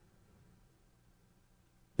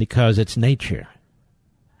 Because it's nature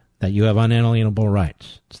that you have unalienable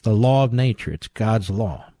rights. It's the law of nature. It's God's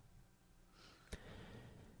law.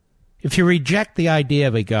 If you reject the idea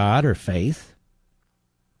of a God or faith,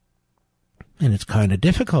 and it's kind of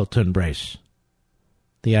difficult to embrace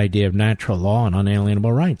the idea of natural law and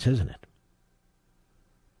unalienable rights, isn't it?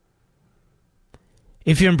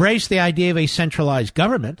 If you embrace the idea of a centralized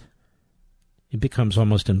government, it becomes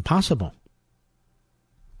almost impossible.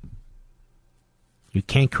 You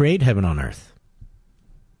can't create heaven on earth.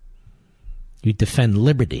 You defend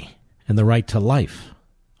liberty and the right to life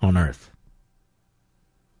on earth.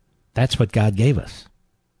 That's what God gave us.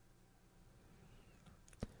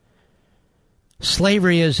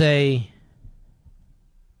 Slavery is a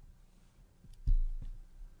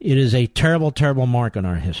terrible, terrible mark on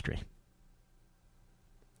our history.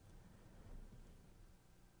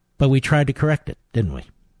 But we tried to correct it, didn't we?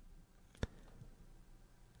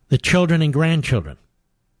 The children and grandchildren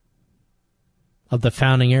of the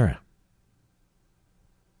founding era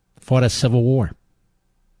fought a civil war.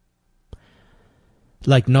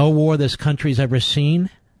 Like no war this country's ever seen,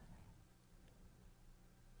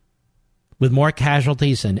 with more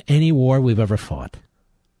casualties than any war we've ever fought,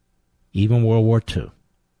 even World War II.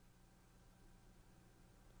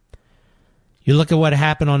 You look at what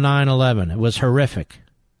happened on 9/11. It was horrific.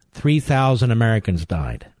 3,000 Americans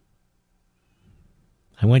died.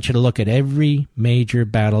 I want you to look at every major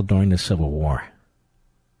battle during the Civil War.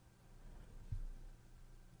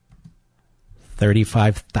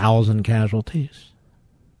 35,000 casualties.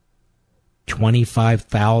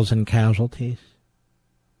 25,000 casualties.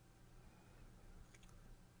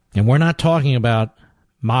 And we're not talking about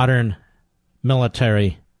modern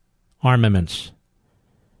military armaments.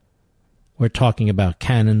 We're talking about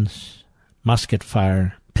cannons, musket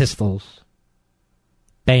fire, pistols,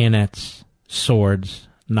 bayonets, swords,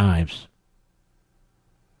 knives.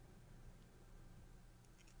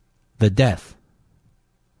 The death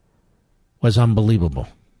was unbelievable.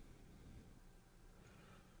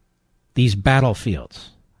 These battlefields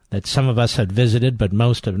that some of us had visited, but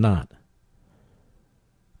most have not,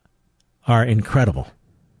 are incredible.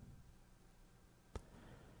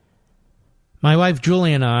 My wife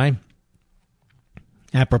Julie and I,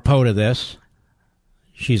 apropos to this,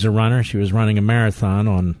 she's a runner. She was running a marathon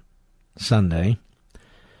on Sunday.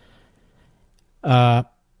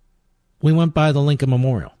 We went by the Lincoln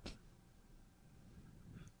Memorial.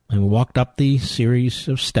 And we walked up the series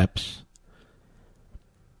of steps.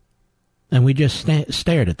 And we just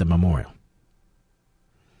stared at the memorial.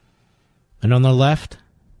 And on the left,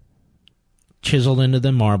 chiseled into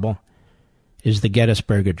the marble, is the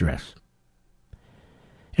Gettysburg Address.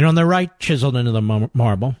 And on the right, chiseled into the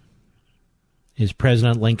marble, is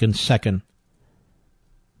President Lincoln's second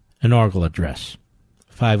inaugural address.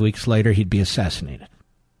 5 weeks later, he'd be assassinated.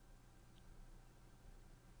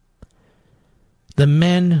 The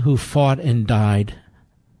men who fought and died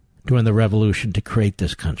during the Revolution to create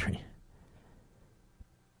this country.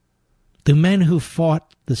 The men who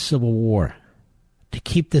fought the Civil War to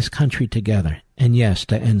keep this country together, and yes,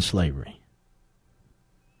 to end slavery.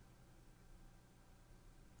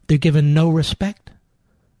 They're given no respect.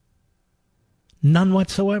 None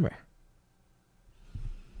whatsoever.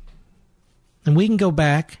 And we can go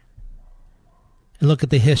back and look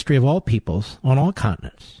at the history of all peoples on all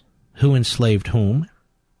continents. Who enslaved whom?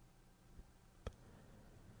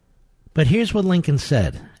 But here's what Lincoln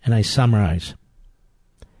said, and I summarize.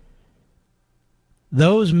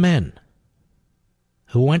 Those men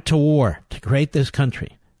who went to war to create this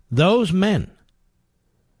country, those men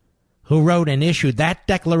who wrote and issued that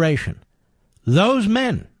declaration, those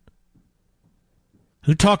men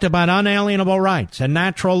who talked about unalienable rights and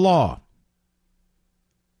natural law,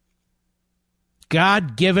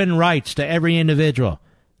 God-given rights to every individual.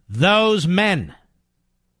 Those men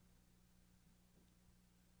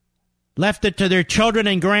left it to their children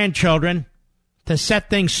and grandchildren to set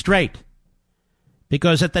things straight.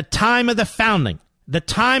 Because at the time of the founding, the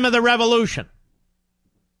time of the revolution,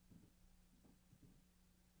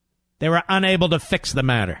 they were unable to fix the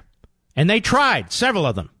matter. And they tried, several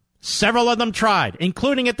of them. Several of them tried,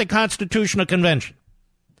 including at the Constitutional Convention.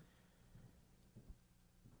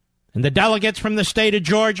 And the delegates from the state of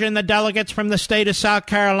Georgia and the delegates from the state of South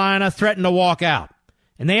Carolina threatened to walk out.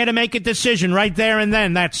 And they had to make a decision right there and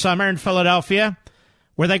then that summer in Philadelphia.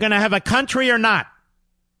 Were they going to have a country or not?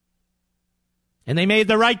 And they made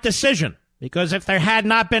the right decision, because if there had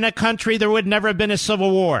not been a country, there would never have been a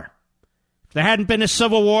civil war. If there hadn't been a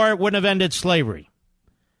civil war, it wouldn't have ended slavery.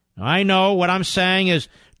 Now, I know what I'm saying is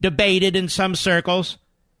debated in some circles,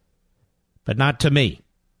 but not to me.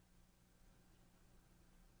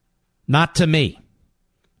 Not to me.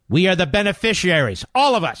 We are the beneficiaries,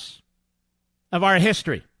 all of us, of our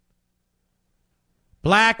history.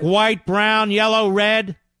 Black, white, brown, yellow,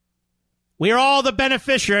 red. We are all the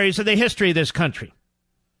beneficiaries of the history of this country.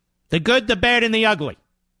 The good, the bad, and the ugly.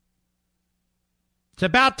 It's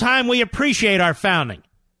about time we appreciate our founding.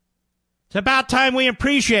 It's about time we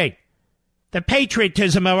appreciate the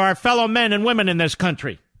patriotism of our fellow men and women in this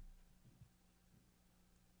country.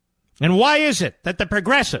 And why is it that the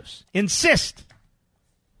progressives insist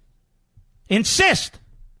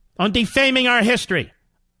on defaming our history,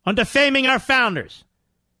 on defaming our founders?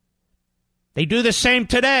 They do the same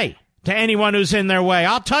today to anyone who's in their way.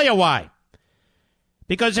 I'll tell you why.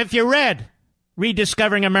 Because if you read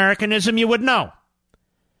Rediscovering Americanism, you would know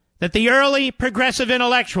that the early progressive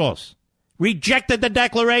intellectuals rejected the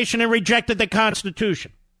Declaration and rejected the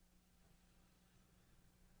Constitution.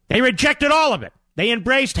 They rejected all of it. They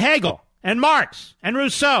embraced Hegel and Marx and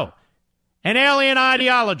Rousseau, an alien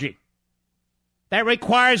ideology that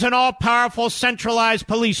requires an all-powerful centralized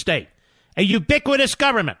police state, a ubiquitous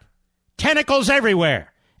government, tentacles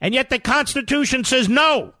everywhere, and yet the Constitution says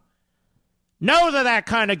no. No to that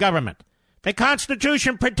kind of government. The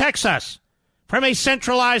Constitution protects us from a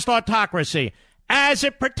centralized autocracy as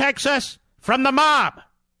it protects us from the mob,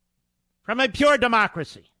 from a pure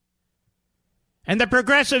democracy. And the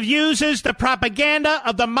progressive uses the propaganda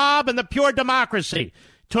of the mob and the pure democracy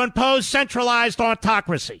to impose centralized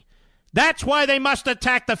autocracy. That's why they must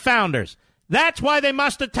attack the founders. That's why they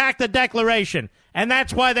must attack the Declaration. And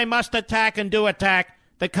that's why they must attack and do attack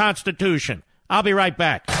the Constitution. I'll be right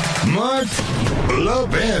back. Mark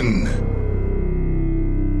Levin.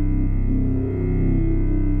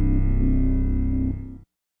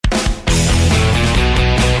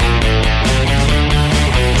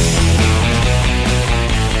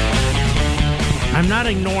 I'm not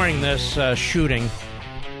ignoring this shooting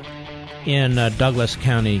in Douglas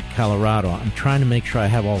County, Colorado. I'm trying to make sure I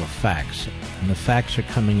have all the facts. And the facts are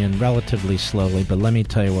coming in relatively slowly, but let me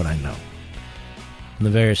tell you what I know from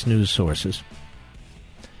the various news sources.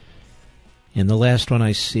 And the last one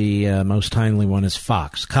I see, most timely one, is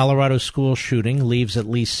Fox. Colorado school shooting leaves at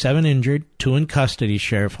least 7 injured, 2 in custody,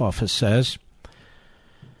 sheriff office says.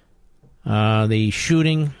 The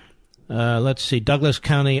shooting... Douglas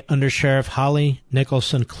County Undersheriff Holly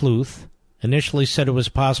Nicholson Cluth initially said it was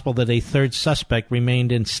possible that a third suspect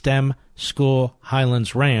remained in STEM School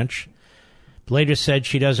Highlands Ranch. But later said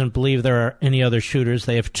she doesn't believe there are any other shooters.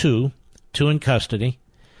 They have 2 in custody.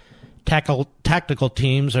 Tactical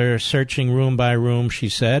teams are searching room by room, she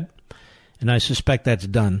said, and I suspect that's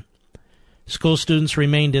done. School students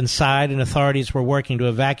remained inside, and authorities were working to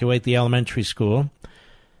evacuate the elementary school.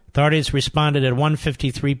 Authorities responded at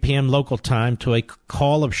 1:53 p.m. local time to a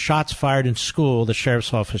call of shots fired in school, the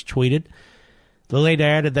sheriff's office tweeted. The later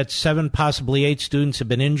added that 7, possibly 8 students have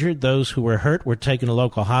been injured. Those who were hurt were taken to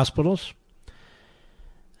local hospitals.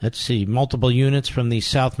 Multiple units from the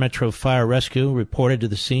South Metro Fire Rescue reported to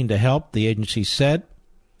the scene to help, the agency said.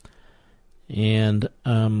 And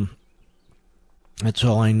that's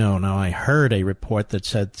all I know. Now, I heard a report that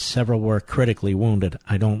said several were critically wounded.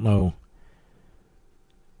 I don't know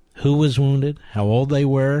who was wounded, how old they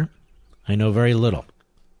were. I know very little.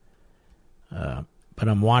 But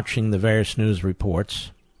I'm watching the various news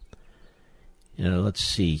reports. Let's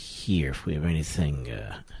see here if we have anything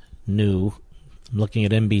new. I'm looking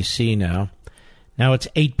at NBC now. Now it's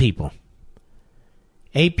 8 people.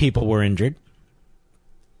 8 people were injured,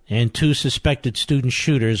 and 2 suspected student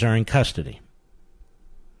shooters are in custody.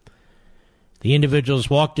 The individuals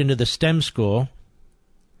walked into the STEM school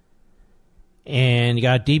and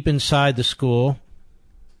got deep inside the school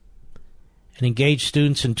and engaged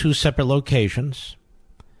students in 2 separate locations.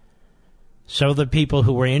 Several of the people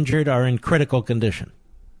who were injured are in critical condition.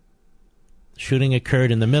 The shooting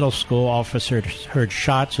occurred in the middle school. Officers heard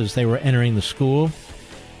shots as they were entering the school.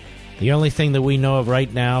 The only thing that we know of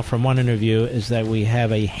right now from one interview is that we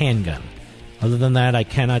have a handgun. Other than that, I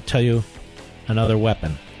cannot tell you another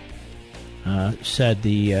weapon, said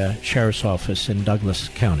the sheriff's office in Douglas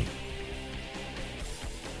County.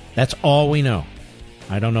 That's all we know.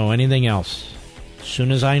 I don't know anything else. As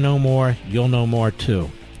soon as I know more, you'll know more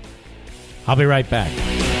too. I'll be right back.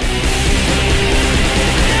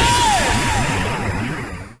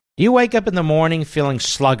 Do you wake up in the morning feeling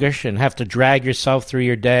sluggish and have to drag yourself through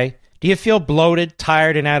your day? Do you feel bloated,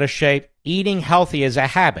 tired, and out of shape? Eating healthy is a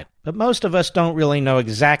habit, but most of us don't really know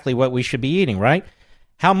exactly what we should be eating, right?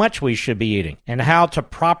 How much we should be eating, and how to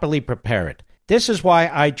properly prepare it. This is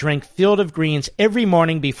why I drink Field of Greens every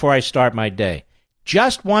morning before I start my day.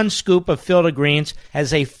 Just 1 scoop of Field of Greens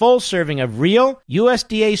has a full serving of real,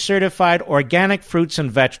 USDA-certified organic fruits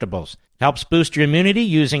and vegetables. It helps boost your immunity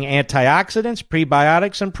using antioxidants,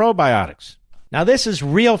 prebiotics, and probiotics. Now, this is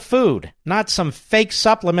real food, not some fake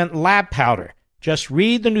supplement lab powder. Just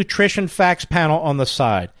read the nutrition facts panel on the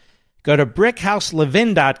side. Go to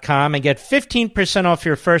BrickhouseLevin.com and get 15% off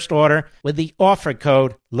your first order with the offer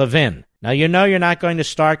code Levin. Now, you know you're not going to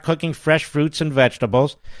start cooking fresh fruits and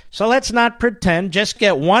vegetables, so let's not pretend. Just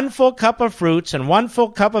get 1 full cup of fruits and 1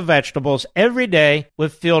 full cup of vegetables every day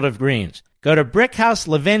with Field of Greens. Go to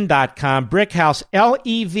BrickhouseLevin.com,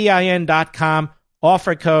 BrickhouseLevin.com,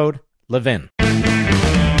 offer code Levin.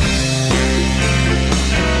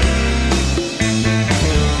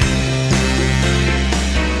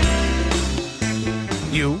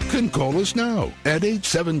 You can call us now at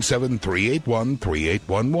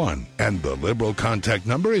 877-381-3811. And the Liberal contact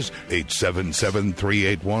number is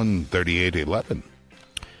 877-381-3811.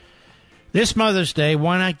 This Mother's Day,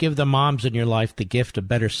 why not give the moms in your life the gift of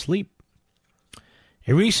better sleep?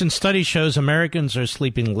 A recent study shows Americans are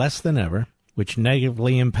sleeping less than ever, which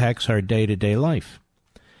negatively impacts our day-to-day life.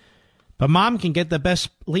 But Mom can get the best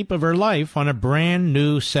sleep of her life on a brand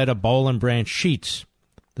new set of Boll & Branch sheets.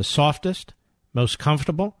 The softest, most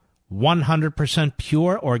comfortable, 100%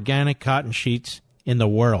 pure organic cotton sheets in the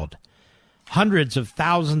world. Hundreds of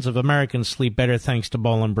thousands of Americans sleep better thanks to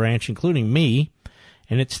Boll & Branch, including me,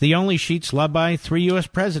 and it's the only sheets loved by 3 U.S.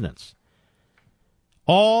 presidents.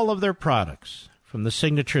 All of their products, from the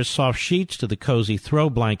signature soft sheets to the cozy throw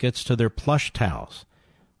blankets to their plush towels,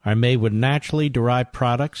 are made with naturally derived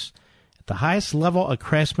products at the highest level of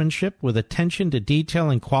craftsmanship with attention to detail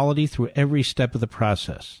and quality through every step of the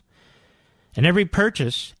process. And every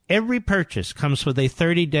purchase comes with a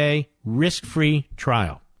 30-day risk-free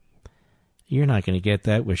trial. You're not going to get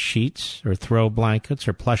that with sheets or throw blankets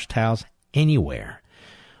or plush towels anywhere.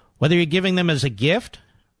 Whether you're giving them as a gift,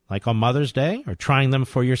 like on Mother's Day, or trying them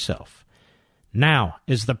for yourself. Now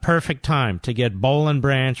is the perfect time to get Boll &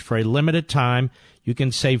 Branch for a limited time. You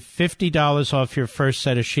can save $50 off your first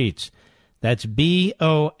set of sheets. That's BOLL,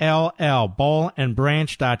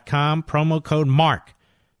 bollandbranch.com, promo code MARK.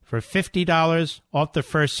 For $50 off the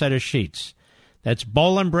first set of sheets. That's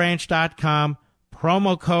bollandbranch.com,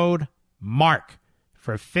 promo code MARK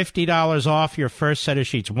for $50 off your first set of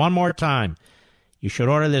sheets. One more time. You should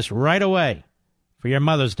order this right away for your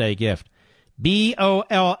Mother's Day gift.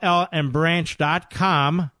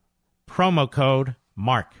 bollandbranch.com, promo code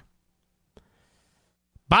MARK.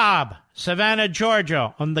 Bob, Savannah,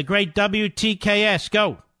 Georgia, on the great WTKS.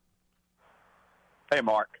 Go. Hey,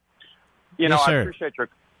 Mark. Yes, sir.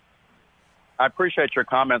 I appreciate your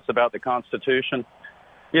comments about the Constitution.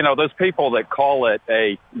 You know, those people that call it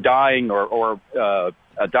a dying or a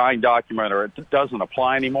dying document or it doesn't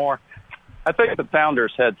apply anymore, I think the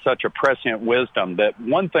founders had such a prescient wisdom that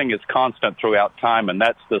one thing is constant throughout time, and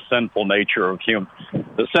that's the sinful nature of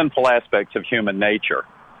the sinful aspects of human nature.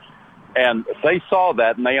 And they saw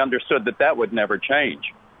that, and they understood that that would never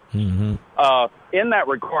change. Mm-hmm. In that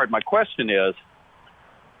regard, my question is,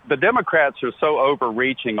 the Democrats are so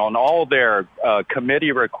overreaching on all their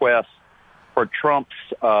committee requests for Trump's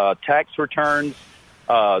tax returns,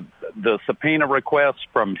 the subpoena requests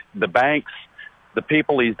from the banks, the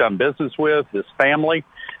people he's done business with, his family.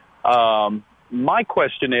 My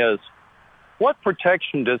question is, what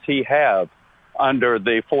protection does he have under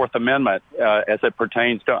the Fourth Amendment as it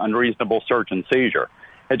pertains to unreasonable search and seizure?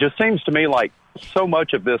 It just seems to me like so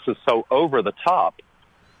much of this is so over the top.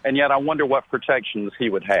 And yet I wonder what protections he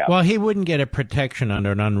would have. Well, he wouldn't get a protection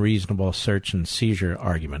under an unreasonable search and seizure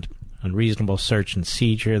argument. Unreasonable search and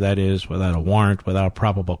seizure, that is, without a warrant, without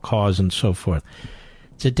probable cause, and so forth.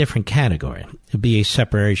 It's a different category. It would be a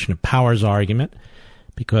separation of powers argument.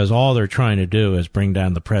 because all they're trying to do is bring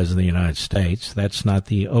down the President of the United States. That's not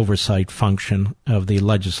the oversight function of the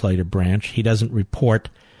legislative branch. He doesn't report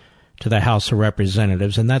to the House of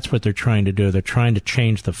Representatives, and that's what they're trying to do. They're trying to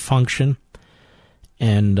change the function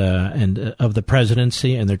and of the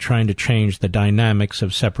presidency, and they're trying to change the dynamics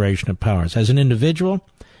of separation of powers. As an individual,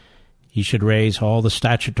 he should raise all the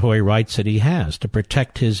statutory rights that he has to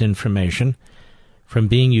protect his information from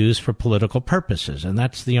being used for political purposes, and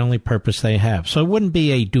that's the only purpose they have. So it wouldn't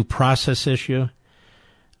be a due process issue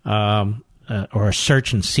or a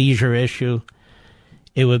search and seizure issue.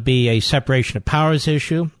 It would be a separation of powers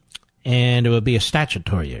issue, and it would be a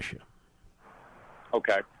statutory issue.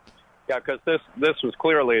 Okay. Yeah, because this was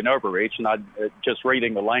clearly an overreach, and just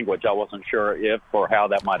reading the language, I wasn't sure if or how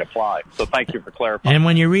that might apply. So thank you for clarifying. And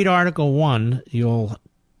when you read Article 1, you'll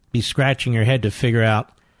be scratching your head to figure out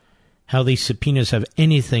how these subpoenas have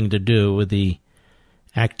anything to do with the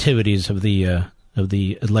activities of the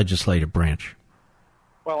legislative branch.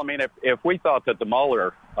 Well, I mean, if we thought that the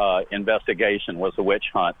Mueller investigation was a witch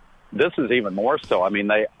hunt, this is even more so. I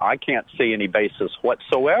mean, I can't see any basis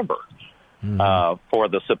whatsoever for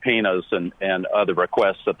the subpoenas and other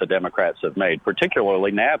requests that the Democrats have made,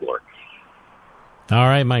 particularly Nadler. All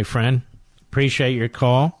right, my friend. Appreciate your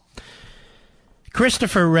call.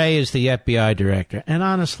 Christopher Wray is the FBI director, and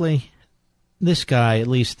honestly, this guy, at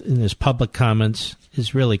least in his public comments,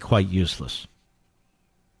 is really quite useless.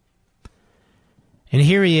 And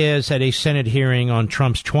here he is at a Senate hearing on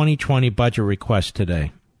Trump's 2020 budget request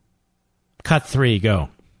today. Cut 3, go.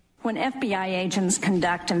 When FBI agents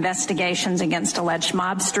conduct investigations against alleged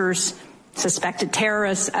mobsters, suspected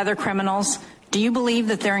terrorists, other criminals, do you believe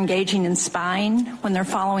that they're engaging in spying when they're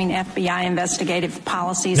following FBI investigative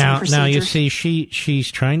policies and procedures? Now, you see,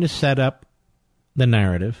 she's trying to set up the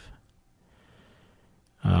narrative.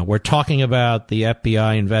 We're talking about the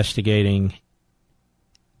FBI investigating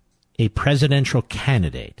a presidential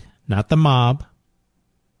candidate, not the mob,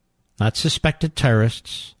 not suspected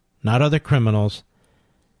terrorists, not other criminals,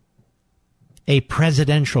 a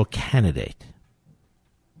presidential candidate.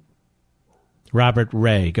 Robert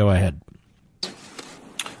Ray, go ahead.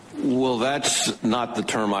 Well, that's not the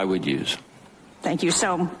term I would use. Thank you.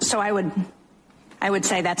 So I would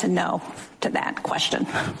say that's a no to that question.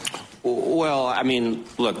 Well, I mean,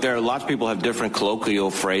 look, there are lots of people have different colloquial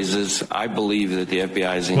phrases. I believe that the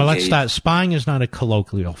FBI is engaged. Well, let's start. Spying is not a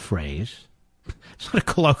colloquial phrase. It's not a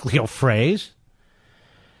colloquial phrase.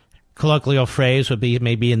 Colloquial phrase would be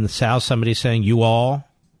maybe in the South somebody saying, you all.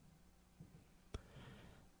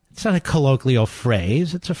 It's not a colloquial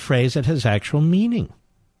phrase. It's a phrase that has actual meaning.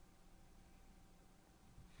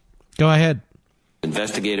 Go ahead.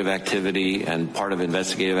 Investigative activity, and part of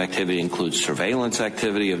investigative activity includes surveillance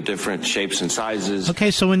activity of different shapes and sizes.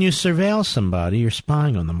 Okay, so when you surveil somebody, you're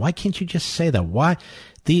spying on them. Why can't you just say that? Why?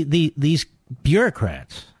 These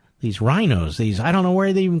bureaucrats, these rhinos, I don't know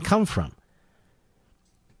where they even come from.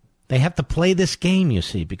 They have to play this game, you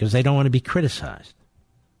see, because they don't want to be criticized.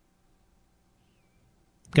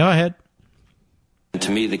 Go ahead.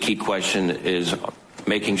 To me, the key question is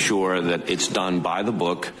making sure that it's done by the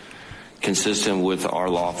book, consistent with our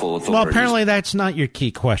lawful authorities. Well, apparently that's not your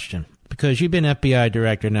key question, because you've been FBI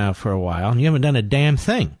director now for a while, and you haven't done a damn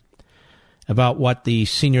thing about what the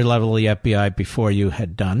senior level of the FBI before you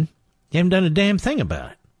had done. You haven't done a damn thing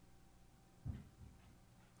about it.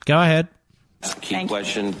 Go ahead. Key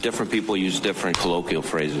question. Different people use different colloquial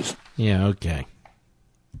phrases. Yeah, okay.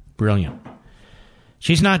 Brilliant.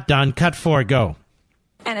 She's not done. Cut 4, go.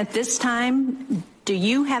 And at this time, do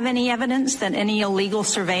you have any evidence that any illegal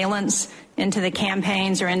surveillance into the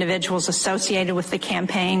campaigns or individuals associated with the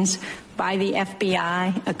campaigns by the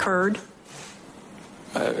FBI occurred?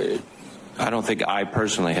 I don't think I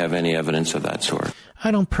personally have any evidence of that sort.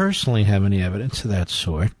 I don't personally have any evidence of that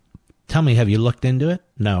sort. Tell me, have you looked into it?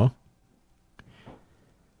 No.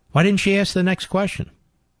 Why didn't she ask the next question?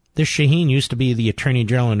 This Shaheen used to be the Attorney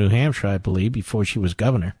General in New Hampshire, I believe, before she was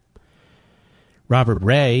governor. Robert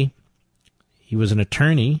Ray, he was an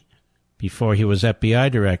attorney before he was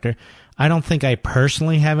FBI director. I don't think I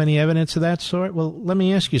personally have any evidence of that sort. Well, let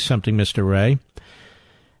me ask you something, Mr. Ray.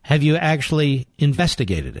 Have you actually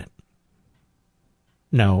investigated it?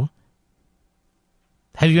 No.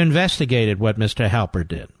 Have you investigated what Mr. Halper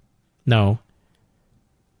did? No.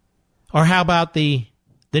 Or how about the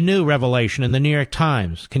new revelation in the New York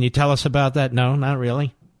Times? Can you tell us about that? No, not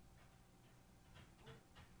really.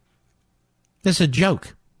 This is a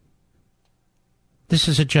joke. This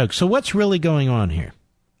is a joke. So what's really going on here?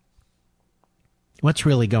 What's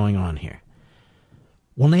really going on here?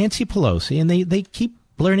 Well, Nancy Pelosi, and they keep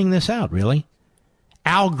blurting this out, really.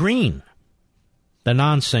 Al Green the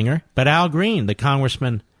non-singer, but Al Green, the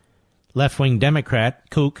congressman, left-wing Democrat,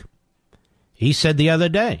 kook, he said the other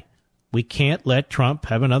day, we can't let Trump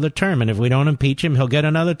have another term, and if we don't impeach him, he'll get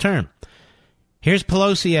another term. Here's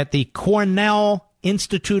Pelosi at the Cornell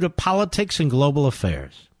Institute of Politics and Global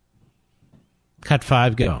Affairs. Cut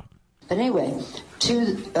 5, go. But anyway,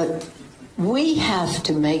 we have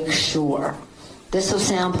to make sure, this will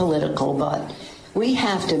sound political, but we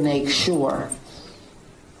have to make sure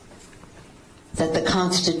that the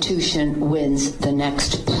Constitution wins the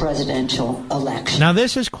next presidential election. Now,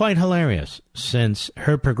 this is quite hilarious, since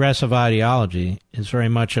her progressive ideology is very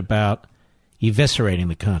much about eviscerating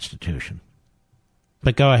the Constitution.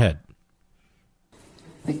 But go ahead.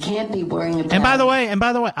 We can't be worrying about... And by the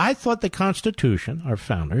way, I thought the Constitution, our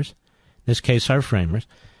founders, in this case our framers,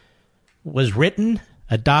 was written,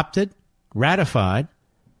 adopted, ratified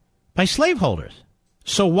by slaveholders.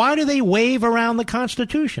 So why do they wave around the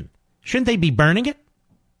Constitution? Shouldn't they be burning it?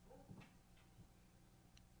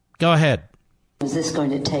 Go ahead. Is this going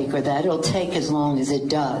to take or that? It'll take as long as it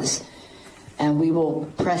does. And we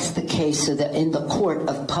will press the case so that in the court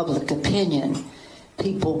of public opinion,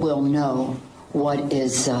 people will know what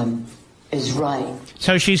is right.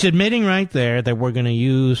 So she's admitting right there that we're going to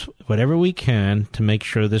use whatever we can to make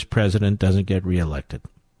sure this president doesn't get reelected.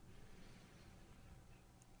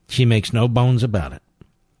 She makes no bones about it.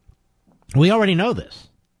 We already know this.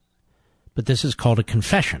 But this is called a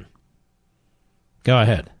confession. Go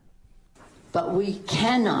ahead. But we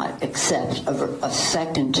cannot accept a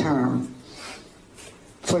second term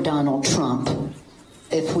for Donald Trump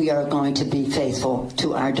if we are going to be faithful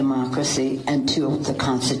to our democracy and to the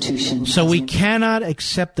Constitution. So we cannot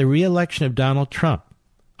accept the re-election of Donald Trump.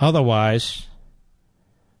 Otherwise,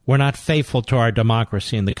 we're not faithful to our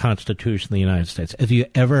democracy and the Constitution of the United States. Have you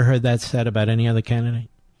ever heard that said about any other candidate?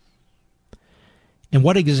 And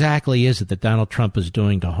what exactly is it that Donald Trump is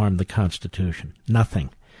doing to harm the Constitution? Nothing.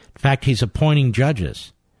 In fact, he's appointing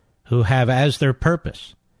judges who have as their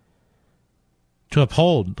purpose to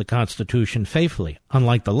uphold the Constitution faithfully,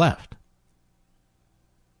 unlike the left.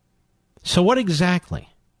 So what exactly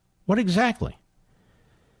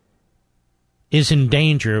is in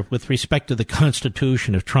danger with respect to the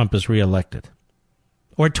Constitution if Trump is reelected?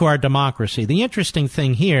 Or to our democracy? The interesting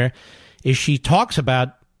thing here is she talks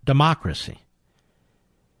about democracy,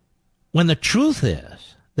 when the truth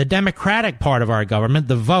is, the Democratic part of our government,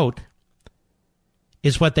 the vote,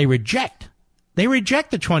 is what they reject. They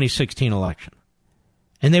reject the 2016 election.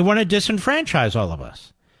 And they want to disenfranchise all of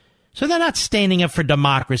us. So they're not standing up for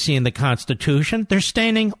democracy and the Constitution. They're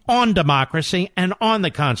standing on democracy and on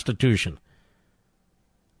the Constitution.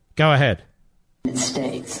 Go ahead.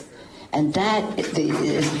 States. And that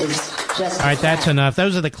is just... All right, that's enough.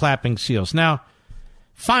 Those are the clapping seals. Now,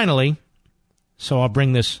 finally... So I'll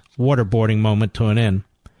bring this waterboarding moment to an end.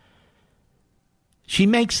 She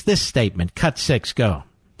makes this statement. Cut 6, go.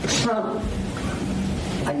 Trump.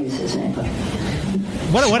 I use his name.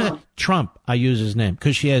 What Trump, I use his name.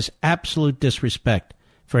 Because she has absolute disrespect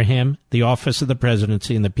for him, the office of the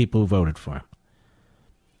presidency, and the people who voted for him.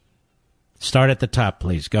 Start at the top,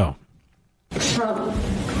 please. Go. Trump.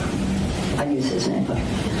 I use his name.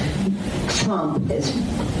 Trump is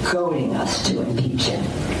goading us to impeach him.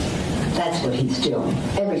 That's what he's doing.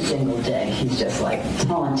 Every single day, he's just like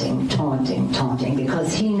taunting,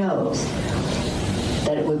 because he knows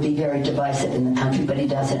that it would be very divisive in the country, but he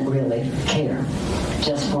doesn't really care.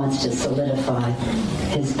 Just wants to solidify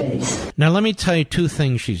his base. Now, let me tell you two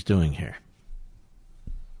things she's doing here.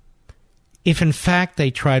 If, in fact,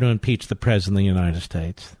 they try to impeach the President of the United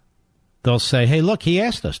States, they'll say, hey, look, he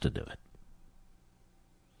asked us to do it.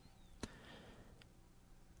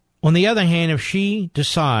 On the other hand, if she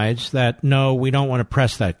decides that, no, we don't want to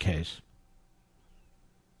press that case,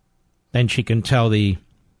 then she can tell the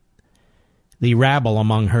rabble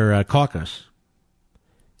among her caucus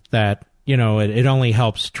that, you know, it only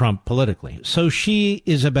helps Trump politically. So she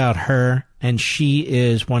is about her, and she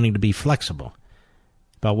is wanting to be flexible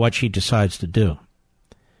about what she decides to do.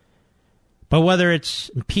 But whether it's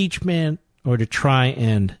impeachment or to try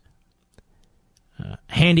and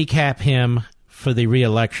handicap him for the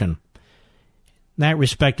re-election, in that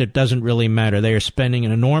respect, it doesn't really matter. They are spending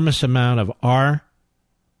an enormous amount of our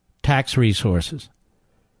tax resources,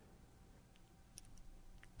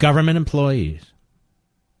 government employees,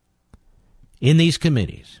 in these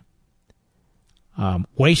committees,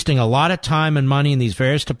 wasting a lot of time and money in these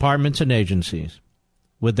various departments and agencies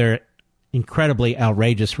with their incredibly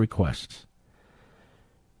outrageous requests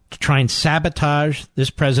to try and sabotage this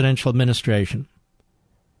presidential administration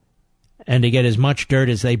and to get as much dirt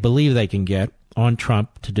as they believe they can get on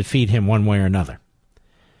Trump to defeat him one way or another.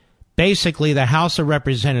 Basically, the House of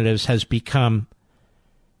Representatives has become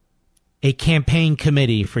a campaign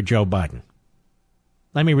committee for Joe Biden.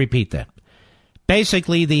 Let me repeat that.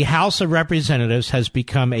 Basically, the House of Representatives has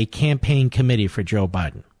become a campaign committee for Joe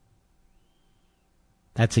Biden.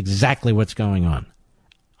 That's exactly what's going on.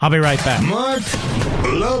 I'll be right back. Mark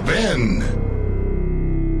Levin.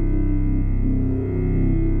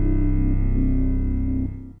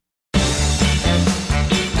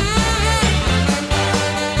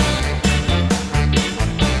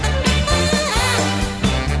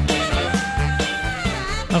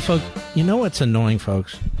 Folks, you know what's annoying,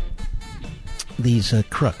 folks? These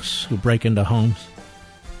crooks who break into homes.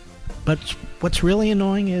 But what's really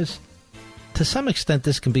annoying is, to some extent,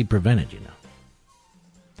 this can be prevented, you know.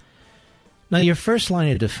 Now, your first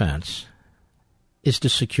line of defense is to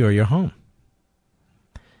secure your home.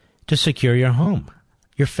 To secure your home.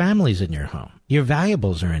 Your family's in your home. Your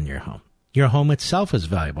valuables are in your home. Your home itself is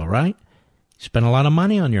valuable, right? You spend a lot of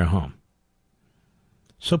money on your home.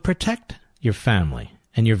 So protect your family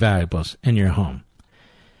and your valuables and your home.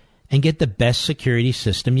 And get the best security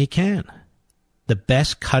system you can. The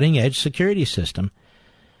best cutting-edge security system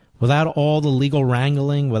without all the legal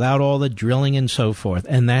wrangling, without all the drilling and so forth.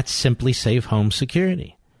 And that's Simply Safe Home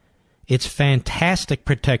Security. It's fantastic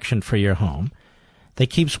protection for your home that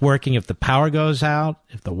keeps working if the power goes out,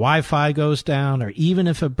 if the Wi-Fi goes down, or even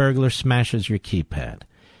if a burglar smashes your keypad.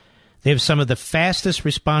 They have some of the fastest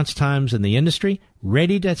response times in the industry,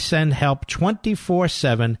 ready to send help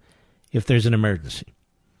 24/7 if there's an emergency.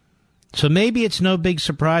 So maybe it's no big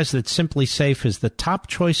surprise that Simply Safe is the top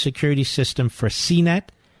choice security system for CNET,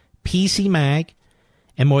 PCMag,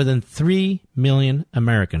 and more than 3 million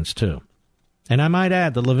Americans, too. And I might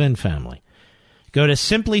add the Levin family. Go to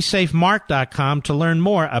simplysafemark.com to learn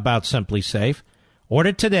more about Simply Safe.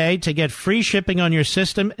 Order today to get free shipping on your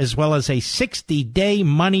system as well as a 60-day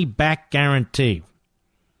money-back guarantee.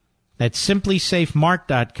 That's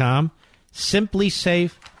simplysafemark.com,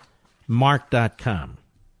 simplysafemark.com.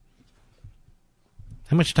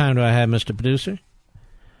 How much time do I have, Mr. Producer?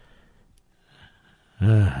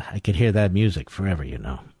 I could hear that music forever, you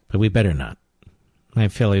know, but we better not. My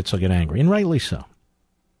affiliates will get angry, and rightly so.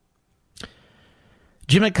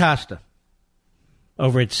 Jim Acosta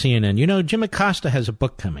over at CNN. You know, Jim Acosta has a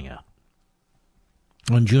book coming out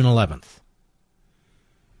on June 11th.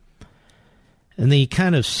 And the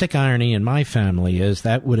kind of sick irony in my family is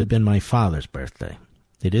that would have been my father's birthday.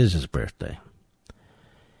 It is his birthday.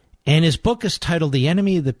 And his book is titled The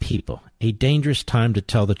Enemy of the People, A Dangerous Time to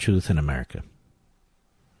Tell the Truth in America.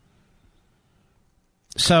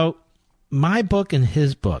 So, my book and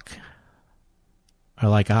his book are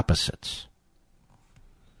like opposites.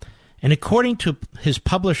 And according to his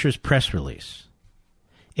publisher's press release,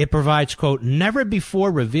 it provides, quote, never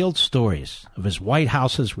before revealed stories of his White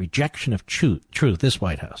House's rejection of truth, this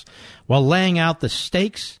White House, while laying out the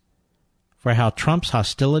stakes for how Trump's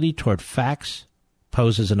hostility toward facts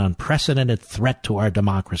poses an unprecedented threat to our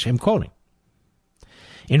democracy. I'm quoting.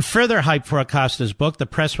 In further hype for Acosta's book, the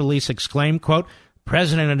press release exclaimed, quote,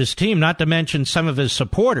 President and his team, not to mention some of his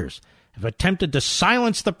supporters, have attempted to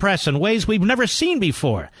silence the press in ways we've never seen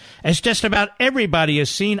before. As just about everybody has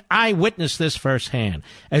seen, I witnessed this firsthand.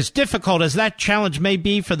 As difficult as that challenge may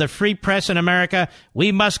be for the free press in America,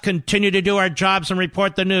 we must continue to do our jobs and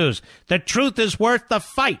report the news. The truth is worth the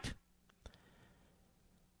fight.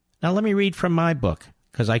 Now let me read from my book,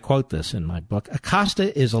 because I quote this in my book.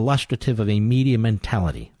 Acosta is illustrative of a media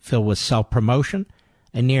mentality filled with self-promotion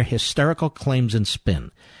and near hysterical claims and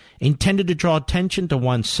spin, intended to draw attention to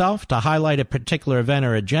oneself, to highlight a particular event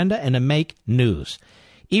or agenda, and to make news.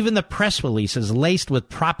 Even the press release is laced with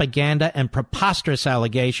propaganda and preposterous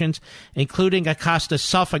allegations, including Acosta's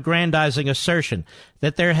self-aggrandizing assertion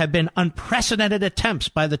that there have been unprecedented attempts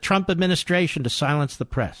by the Trump administration to silence the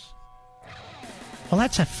press. Well,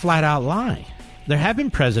 that's a flat-out lie. There have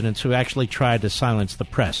been presidents who actually tried to silence the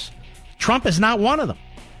press. Trump is not one of them.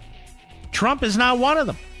 Trump is not one of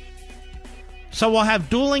them. So we'll have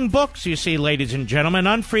dueling books, you see, ladies and gentlemen,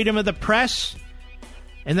 on freedom of the press,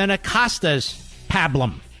 and then Acosta's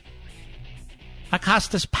pablum.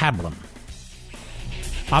 Acosta's pablum.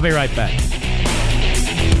 I'll be right back.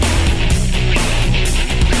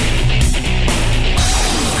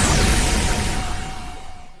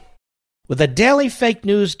 With a daily fake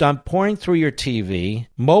news dump pouring through your TV,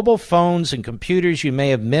 mobile phones, and computers, you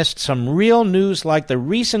may have missed some real news like the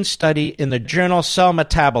recent study in the journal Cell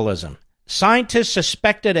Metabolism. Scientists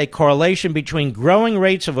suspected a correlation between growing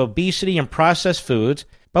rates of obesity and processed foods,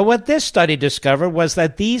 but what this study discovered was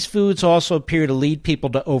that these foods also appear to lead people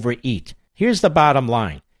to overeat. Here's the bottom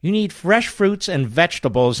line. You need fresh fruits and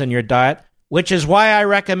vegetables in your diet which is why I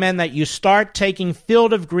recommend that you start taking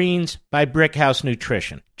Field of Greens by Brickhouse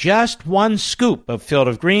Nutrition. Just one scoop of Field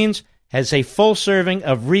of Greens has a full serving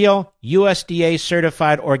of real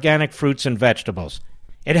USDA-certified organic fruits and vegetables.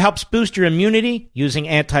 It helps boost your immunity using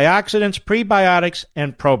antioxidants, prebiotics,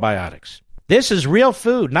 and probiotics. This is real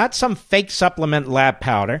food, not some fake supplement lab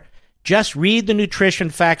powder. Just read the nutrition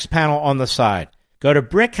facts panel on the side. Go to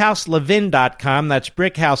BrickhouseLevin.com, that's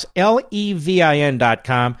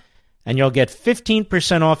BrickhouseLevin.com, and you'll get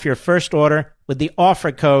 15% off your first order with the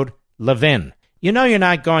offer code LEVIN. You know you're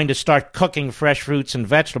not going to start cooking fresh fruits and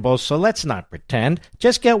vegetables, so let's not pretend.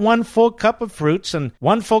 Just get 1 full cup of fruits and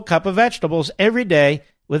 1 full cup of vegetables every day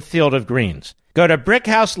with Field of Greens. Go to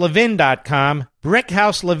BrickhouseLevin.com,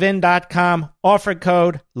 BrickhouseLevin.com, offer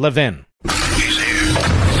code LEVIN.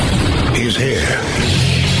 He's here.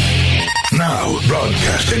 Now,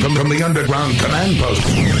 broadcasting from the underground command post,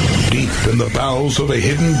 deep in the bowels of a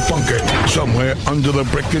hidden bunker, somewhere under the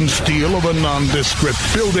brick and steel of a nondescript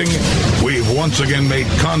building, we've once again made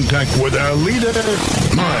contact with our leader,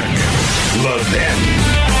 Mark Levin.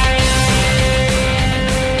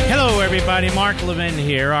 Hello, everybody. Mark Levin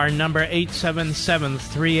here. Our number,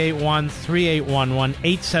 877-381-3811,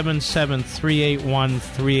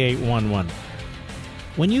 877-381-3811.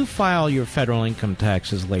 When you file your federal income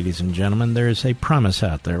taxes, ladies and gentlemen, there is a promise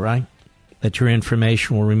out there, right? That your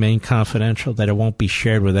information will remain confidential, that it won't be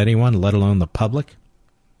shared with anyone, let alone the public.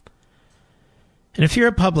 And if you're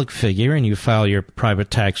a public figure and you file your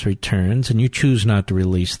private tax returns and you choose not to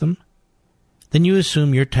release them, then you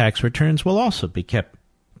assume your tax returns will also be kept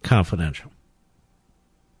confidential.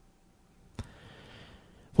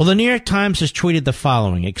 Well, the New York Times has tweeted the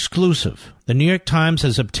following, exclusive. The New York Times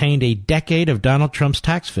has obtained a decade of Donald Trump's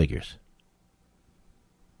tax figures.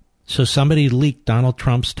 So somebody leaked Donald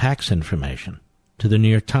Trump's tax information to the New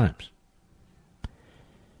York Times.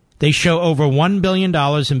 They show over $1 billion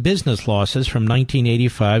in business losses from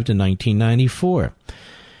 1985 to 1994.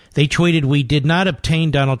 They tweeted, we did not obtain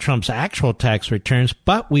Donald Trump's actual tax returns,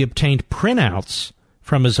 but we obtained printouts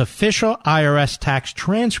from his official IRS tax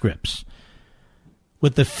transcripts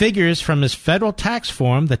with the figures from his federal tax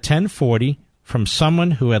form, the 1040, from someone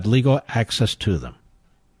who had legal access to them.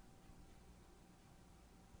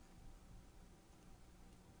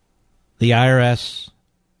 The IRS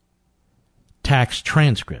tax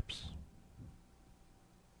transcripts.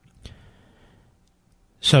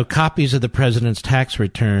 So copies of the president's tax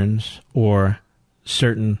returns or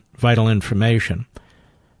certain vital information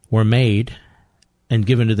were made and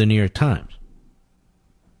given to the New York Times.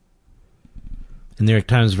 The New York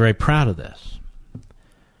Times is very proud of this.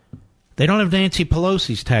 They don't have Nancy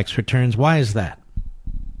Pelosi's tax returns. Why is that?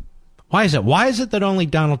 Why is it? Why is it that only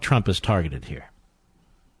Donald Trump is targeted here?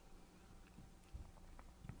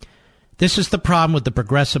 This is the problem with the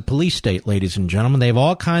progressive police state, ladies and gentlemen. They have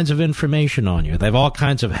all kinds of information on you. They have all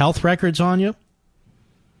kinds of health records on you,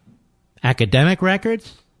 academic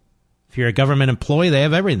records. If you're a government employee, they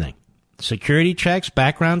have everything. Security checks,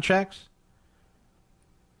 background checks.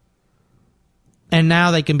 And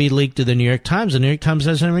now they can be leaked to the New York Times. The New York Times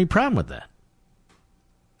doesn't have any problem with that.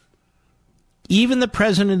 Even the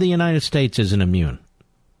President of the United States isn't immune.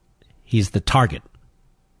 He's the target.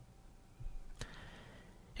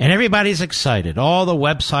 And everybody's excited. All the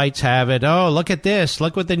websites have it. Oh, look at this.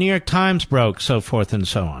 Look what the New York Times broke, so forth and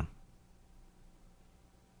so on.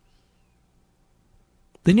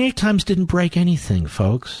 The New York Times didn't break anything,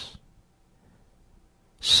 folks.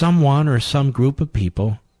 Someone or some group of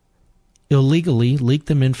people illegally leaked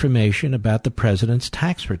them information about the president's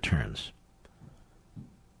tax returns.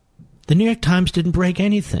 The New York Times didn't break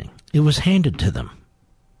anything. It was handed to them.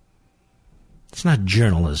 It's not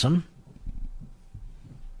journalism.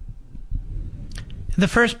 In the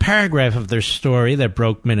first paragraph of their story that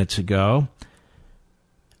broke minutes ago,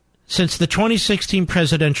 since the 2016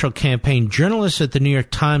 presidential campaign, journalists at the New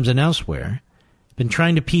York Times and elsewhere have been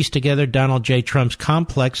trying to piece together Donald J. Trump's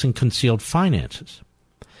complex and concealed finances.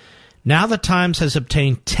 Now the Times has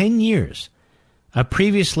obtained 10 years of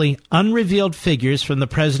previously unrevealed figures from the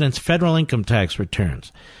president's federal income tax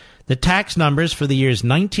returns. The tax numbers for the years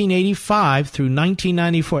 1985 through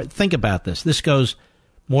 1994. Think about this. This goes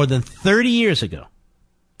more than 30 years ago.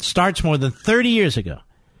 Starts more than 30 years ago.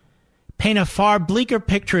 Paint a far bleaker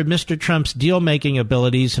picture of Mr. Trump's deal-making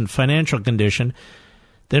abilities and financial condition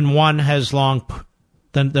than one he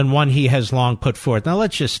has long put forth. Now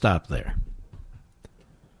let's just stop there.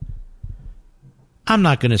 I'm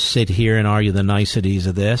not going to sit here and argue the niceties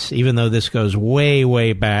of this, even though this goes way,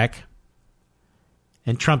 way back.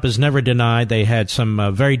 And Trump has never denied they had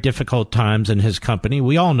some very difficult times in his company.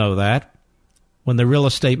 We all know that, when the real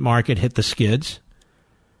estate market hit the skids.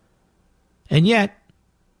 And yet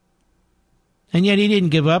he didn't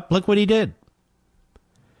give up. Look what he did.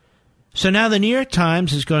 So now the New York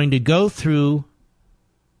Times is going to go through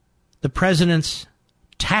the president's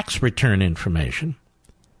tax return information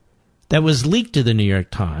that was leaked to the New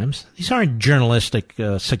York Times. These aren't journalistic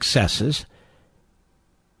successes.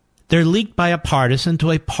 They're leaked by a partisan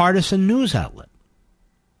to a partisan news outlet.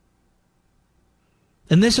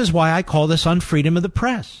 And this is why I call this unfreedom of the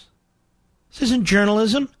press. This isn't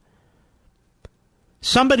journalism.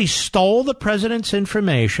 Somebody stole the president's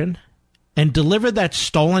information and delivered that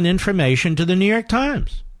stolen information to the New York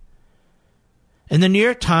Times. And the New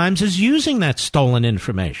York Times is using that stolen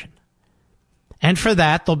information. And for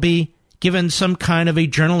that, they'll be given some kind of a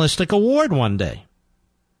journalistic award one day.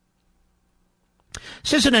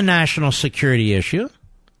 This isn't a national security issue.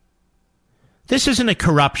 This isn't a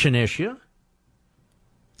corruption issue.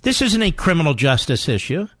 This isn't a criminal justice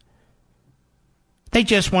issue. They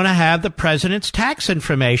just want to have the president's tax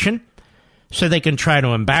information so they can try to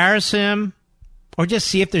embarrass him or just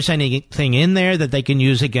see if there's anything in there that they can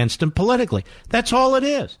use against him politically. That's all it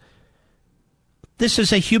is. This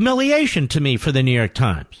is a humiliation to me for the New York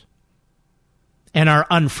Times and our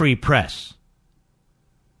unfree press.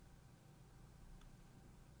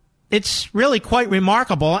 It's really quite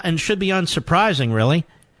remarkable and should be unsurprising, really,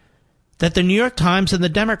 that the New York Times and the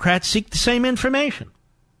Democrats seek the same information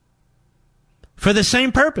for the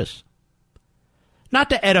same purpose. Not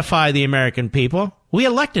to edify the American people. We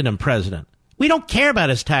elected him president. We don't care about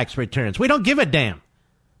his tax returns. We don't give a damn.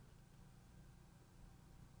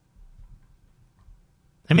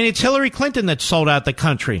 I mean, it's Hillary Clinton that sold out the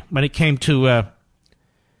country when it came to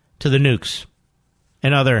the nukes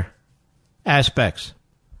and other aspects.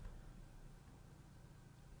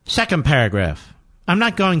 Second paragraph. I'm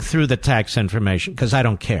not going through the tax information because I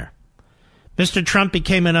don't care. Mr. Trump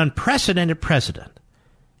became an unprecedented president.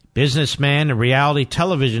 Businessman and reality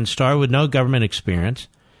television star with no government experience.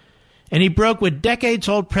 And he broke with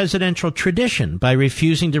decades-old presidential tradition by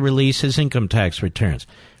refusing to release his income tax returns.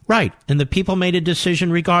 Right, and the people made a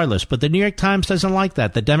decision regardless, but the New York Times doesn't like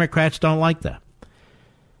that. The Democrats don't like that.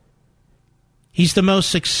 He's the most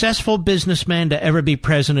successful businessman to ever be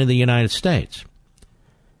president of the United States.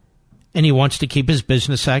 And he wants to keep his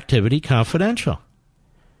business activity confidential.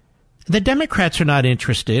 The Democrats are not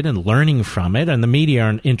interested in learning from it, and the media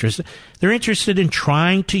aren't interested. They're interested in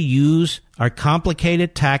trying to use our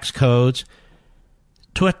complicated tax codes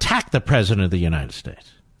to attack the President of the United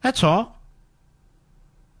States. That's all.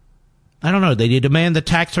 I don't know. Did you demand the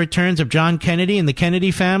tax returns of John Kennedy and the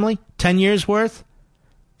Kennedy family? 10 years worth?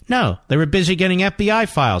 No. They were busy getting FBI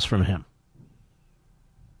files from him.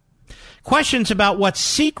 Questions about what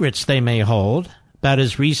secrets they may hold about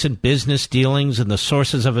his recent business dealings and the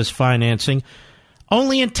sources of his financing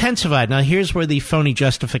only intensified. Now, here's where the phony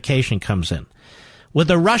justification comes in. With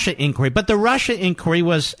the Russia inquiry, but the Russia inquiry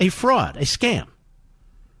was a fraud, a scam.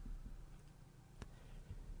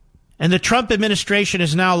 And the Trump administration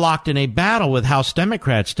is now locked in a battle with House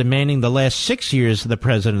Democrats demanding the last 6 years of the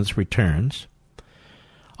president's returns.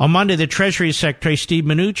 On Monday, the Treasury Secretary Steve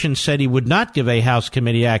Mnuchin said he would not give a House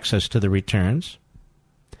committee access to the returns.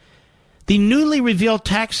 The newly revealed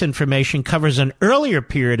tax information covers an earlier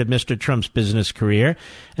period of Mr. Trump's business career,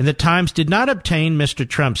 and the Times did not obtain Mr.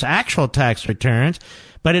 Trump's actual tax returns,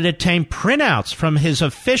 but it obtained printouts from his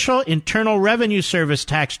official Internal Revenue Service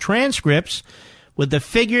tax transcripts with the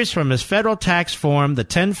figures from his federal tax form, the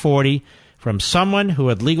 1040, from someone who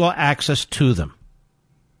had legal access to them.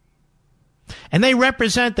 And they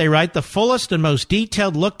represent, they write, the fullest and most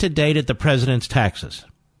detailed look to date at the president's taxes.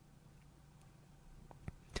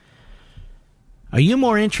 Are you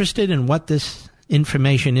more interested in what this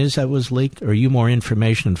information is that was leaked, or are you more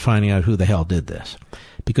interested in finding out who the hell did this?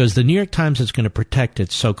 Because the New York Times is going to protect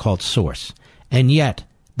its so-called source. And yet,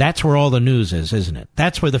 that's where all the news is, isn't it?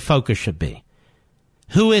 That's where the focus should be.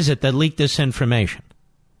 Who is it that leaked this information?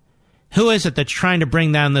 Who is it that's trying to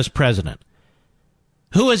bring down this president?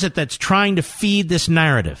 Who is it that's trying to feed this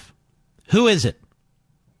narrative? Who is it?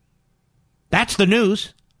 That's the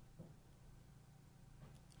news.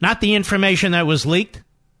 Not the information that was leaked.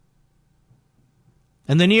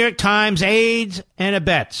 And the New York Times aids and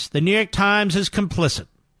abets. The New York Times is complicit.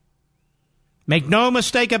 Make no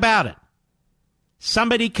mistake about it.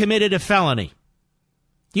 Somebody committed a felony.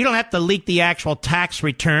 You don't have to leak the actual tax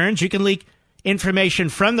returns. You can leak information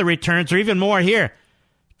from the returns, or even more here.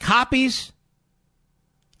 Copies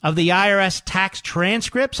of the IRS tax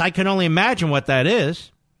transcripts. I can only imagine what that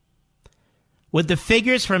is. With the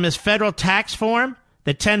figures from his federal tax form,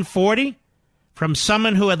 the 1040, from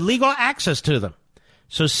someone who had legal access to them.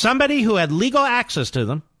 So somebody who had legal access to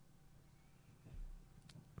them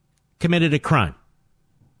committed a crime.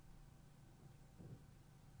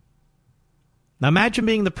 Now imagine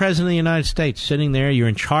being the President of the United States, sitting there, you're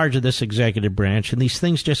in charge of this executive branch, and these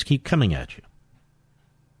things just keep coming at you.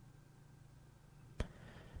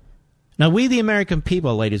 Now, we, the American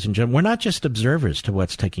people, ladies and gentlemen, we're not just observers to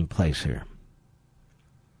what's taking place here.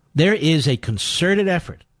 There is a concerted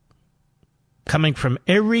effort coming from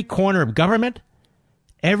every corner of government,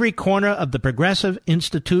 every corner of the progressive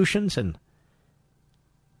institutions and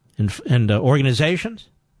organizations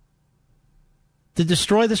to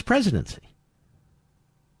destroy this presidency.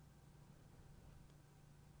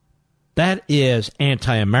 That is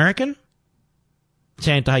anti-American. It's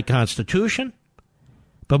anti-Constitution.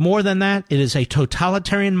 But more than that, it is a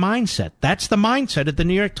totalitarian mindset. That's the mindset at the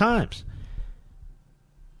New York Times.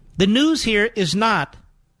 The news here is not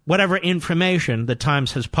whatever information the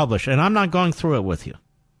Times has published, and I'm not going through it with you,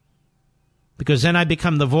 because then I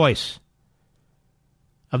become the voice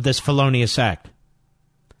of this felonious act.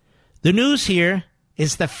 The news here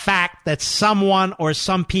is the fact that someone or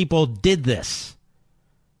some people did this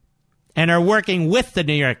and are working with the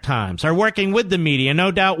New York Times, are working with the media,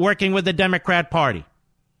 no doubt working with the Democrat Party.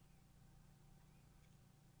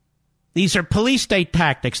 These are police state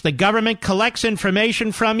tactics. The government collects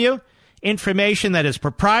information from you, information that is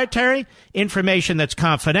proprietary, information that's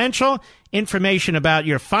confidential, information about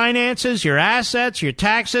your finances, your assets, your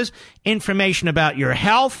taxes, information about your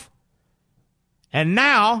health. And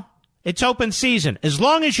now it's open season. As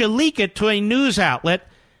long as you leak it to a news outlet,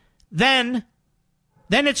 then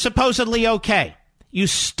it's supposedly okay. You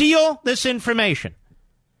steal this information,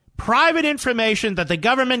 private information that the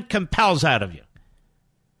government compels out of you.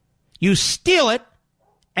 You steal it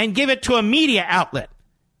and give it to a media outlet.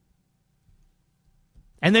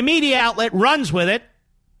 And the media outlet runs with it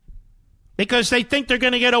because they think they're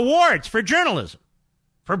going to get awards for journalism,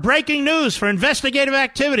 for breaking news, for investigative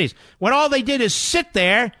activities, when all they did is sit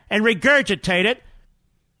there and regurgitate it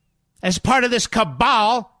as part of this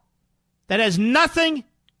cabal that has nothing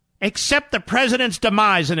except the president's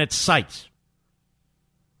demise in its sights.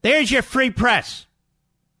 There's your free press.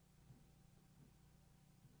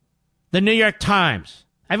 The New York Times.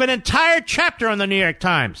 I have an entire chapter on the New York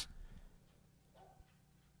Times.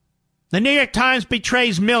 The New York Times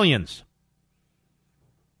betrays millions.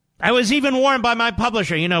 I was even warned by my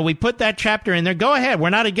publisher, we put that chapter in there. Go ahead, we're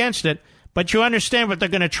not against it, but you understand what they're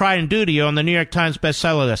going to try and do to you on the New York Times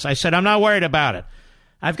bestseller list. I said, I'm not worried about it.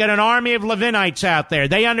 I've got an army of Levinites out there.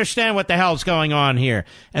 They understand what the hell's going on here,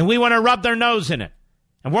 and we want to rub their nose in it.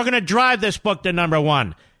 And we're going to drive this book to number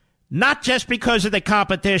one, not just because of the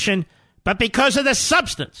competition, but because of the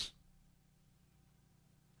substance.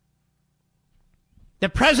 The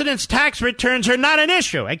president's tax returns are not an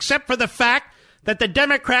issue, except for the fact that the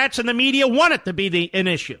Democrats and the media want it to be an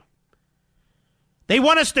issue. They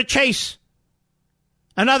want us to chase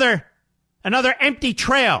another empty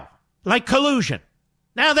trail, like collusion.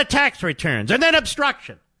 Now the tax returns, and then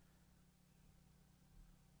obstruction.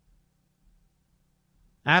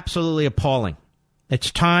 Absolutely appalling. It's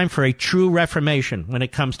time for a true reformation when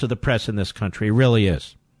it comes to the press in this country. It really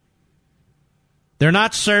is. They're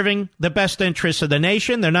not serving the best interests of the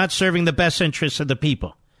nation. They're not serving the best interests of the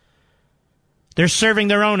people. They're serving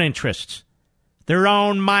their own interests, their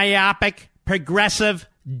own myopic, progressive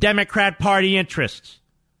Democrat Party interests.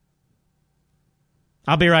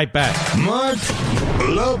 I'll be right back. Mark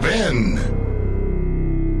Levin.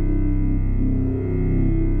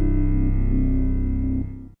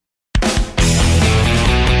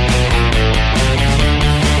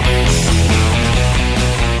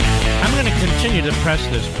 Continue to press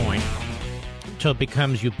this point until it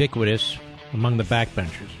becomes ubiquitous among the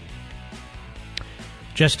backbenchers.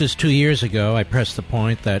 Just as 2 years ago, I pressed the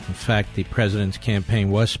point that, in fact, the president's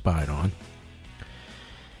campaign was spied on.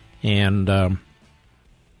 And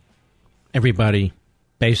everybody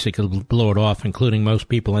basically blew it off, including most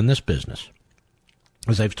people in this business.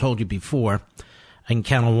 As I've told you before, I can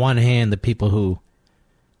count on one hand the people who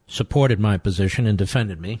supported my position and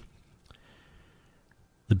defended me.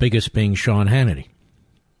 The biggest being Sean Hannity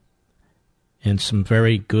and some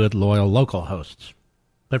very good, loyal local hosts.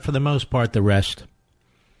 But for the most part, the rest,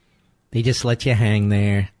 they just let you hang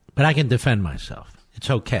there. But I can defend myself. It's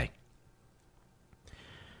okay.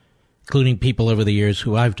 Including people over the years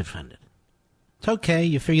who I've defended. It's okay.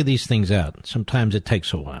 You figure these things out. Sometimes it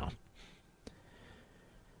takes a while.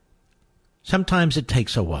 Sometimes it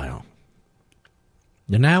takes a while.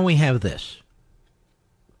 And now we have this.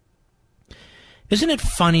 Isn't it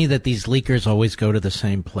funny that these leakers always go to the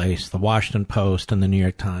same place, the Washington Post and the New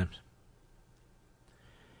York Times?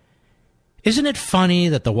 Isn't it funny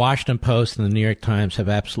that the Washington Post and the New York Times have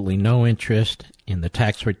absolutely no interest in the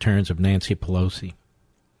tax returns of Nancy Pelosi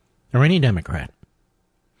or any Democrat?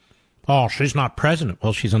 Oh, she's not president.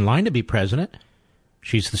 Well, she's in line to be president.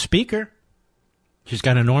 She's the speaker. She's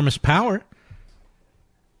got enormous power.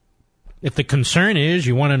 If the concern is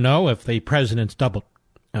you want to know if the president's double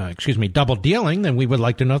dealing, then we would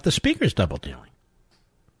like to know if the speaker's double dealing.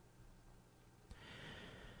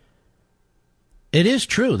 It is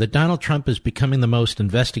true that Donald Trump is becoming the most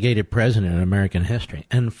investigated president in American history.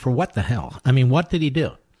 And for what the hell? I mean, what did he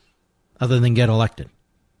do other than get elected?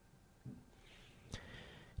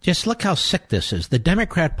 Just look how sick this is. The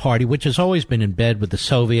Democrat Party, which has always been in bed with the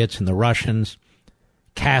Soviets and the Russians,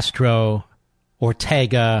 Castro,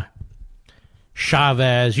 Ortega,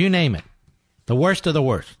 Chavez, you name it. The worst of the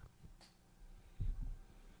worst.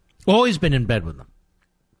 Always been in bed with them.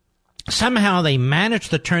 Somehow they managed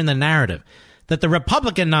to turn the narrative that the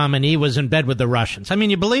Republican nominee was in bed with the Russians. I mean,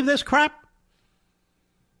 you believe this crap?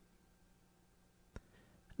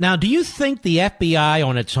 Now, do you think the FBI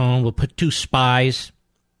on its own will put 2 spies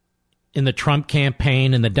in the Trump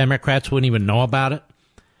campaign and the Democrats wouldn't even know about it?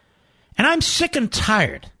 And I'm sick and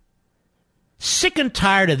tired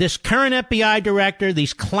of this current FBI director,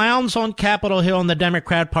 these clowns on Capitol Hill in the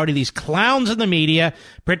Democrat Party, these clowns in the media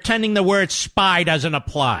pretending the word spy doesn't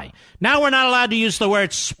apply. Now we're not allowed to use the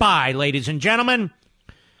word spy, ladies and gentlemen.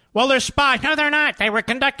 Well, they're spies. No, they're not. They were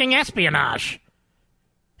conducting espionage.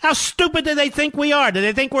 How stupid do they think we are? Do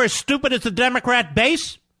they think we're as stupid as the Democrat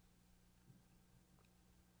base?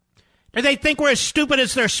 Do they think we're as stupid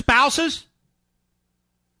as their spouses?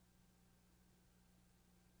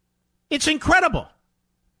 It's incredible.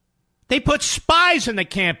 They put spies in the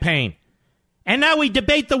campaign, and now we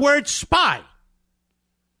debate the word spy.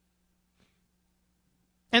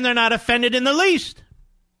 And they're not offended in the least.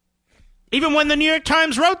 Even when the New York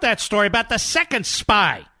Times wrote that story about the second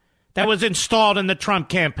spy that was installed in the Trump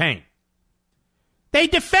campaign, they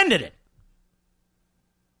defended it.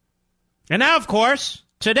 And now, of course,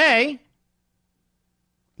 today,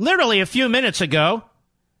 literally a few minutes ago,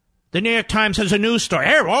 the New York Times has a news story.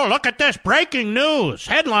 Here, oh, look at this. Breaking news.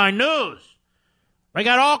 Headline news. We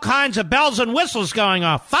got all kinds of bells and whistles going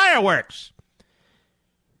off. Fireworks.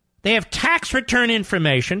 They have tax return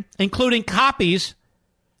information, including copies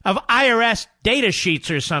of IRS data sheets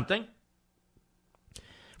or something,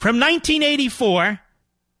 from 1984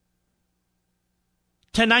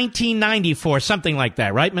 to 1994, something like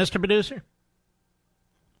that, right, Mr. Producer?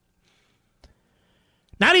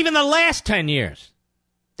 Not even the last 10 years.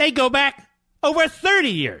 They go back over 30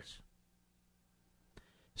 years.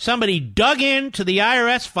 Somebody dug into the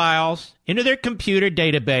IRS files, into their computer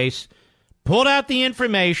database, pulled out the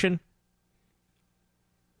information,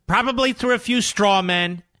 probably through a few straw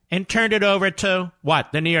men, and turned it over to,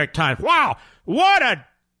 what, the New York Times. Wow, what a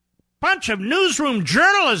bunch of newsroom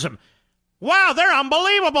journalism. Wow, they're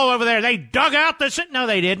unbelievable over there. They dug out this. No,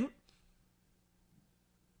 they didn't.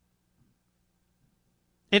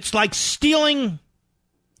 It's like stealing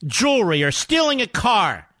jewelry or stealing a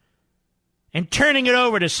car and turning it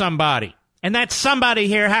over to somebody. And that somebody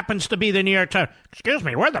here happens to be the New York Times. Excuse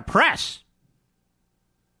me, we're the press.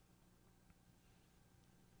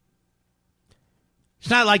 It's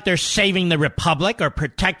not like they're saving the Republic or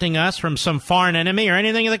protecting us from some foreign enemy or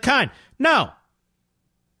anything of the kind. No.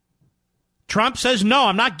 Trump says, no,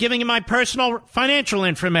 I'm not giving you my personal financial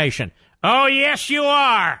information. Oh, yes, you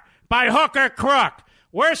are. By hook or crook.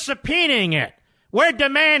 We're subpoenaing it. We're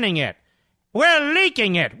demanding it. We're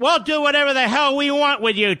leaking it. We'll do whatever the hell we want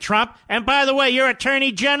with you, Trump. And by the way, your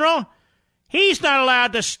Attorney General, he's not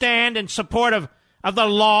allowed to stand in support of the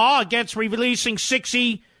law against releasing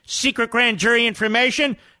 60 secret grand jury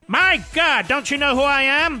information. My God, don't you know who I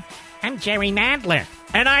am? I'm Jerry Nadler,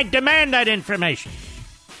 and I demand that information.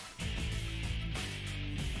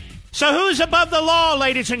 So who's above the law,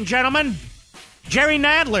 ladies and gentlemen? Jerry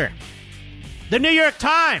Nadler, the New York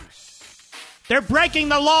Times. They're breaking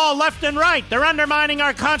the law left and right. They're undermining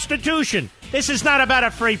our Constitution. This is not about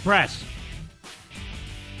a free press.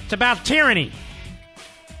 It's about tyranny.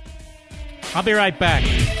 I'll be right back.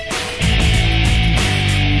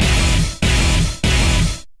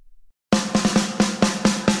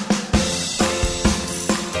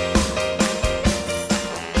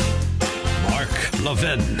 Mark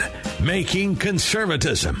Levin, making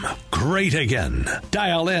conservatism great again.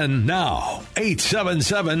 Dial in now,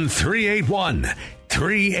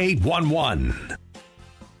 877-381-3811.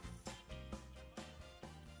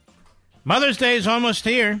 Mother's Day is almost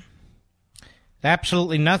here.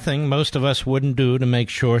 Absolutely nothing most of us wouldn't do to make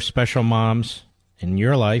sure special moms in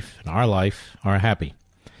your life and our life are happy.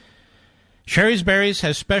 Sherry's Berries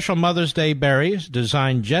has special Mother's Day berries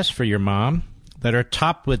designed just for your mom that are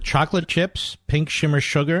topped with chocolate chips, pink shimmer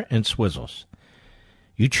sugar, and Swizzles.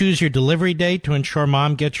 You choose your delivery date to ensure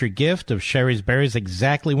Mom gets your gift of Sherry's Berries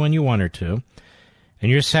exactly when you want her to,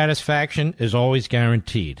 and your satisfaction is always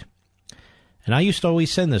guaranteed. And I used to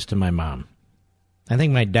always send this to my mom. I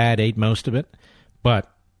think my dad ate most of it,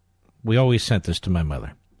 but we always sent this to my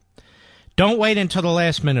mother. Don't wait until the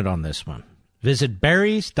last minute on this one. Visit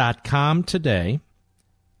berries.com today.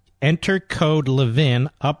 Enter code Levin,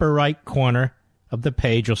 upper right corner of the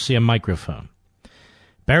page. You'll see a microphone.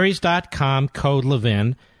 Berries.com, code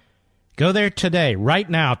Levin. Go there today, right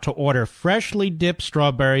now, to order freshly dipped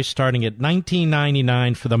strawberries starting at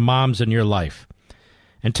 $19.99 for the moms in your life.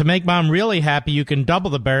 And to make Mom really happy, you can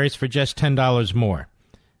double the berries for just $10 more.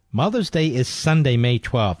 Mother's Day is Sunday, May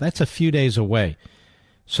 12th. That's a few days away.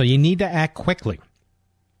 So you need to act quickly.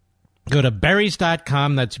 Go to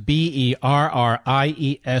berries.com, that's BERRIES.com.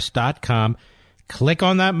 Click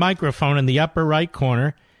on that microphone in the upper right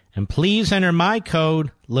corner, and please enter my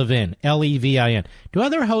code, Levin, L-E-V-I-N. Do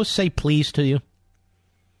other hosts say please to you?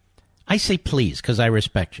 I say please because I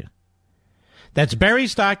respect you. That's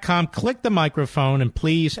berries.com. Click the microphone, and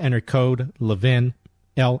please enter code Levin,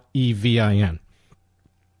 L-E-V-I-N.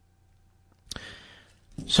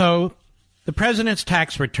 So the president's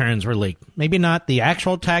tax returns were leaked. Maybe not the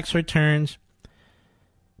actual tax returns,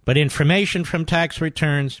 but information from tax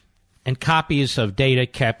returns and copies of data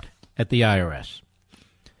kept at the IRS.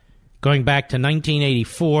 Going back to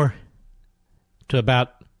 1984 to about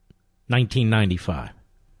 1995.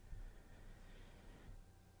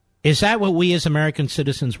 Is that what we as American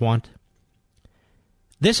citizens want?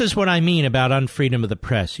 This is what I mean about unfreedom of the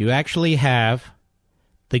press. You actually have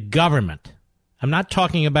the government. I'm not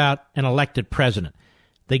talking about an elected president.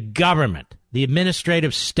 The government, the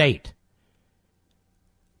administrative state,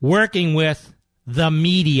 working with the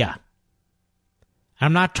media.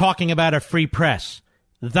 I'm not talking about a free press.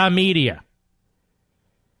 The media.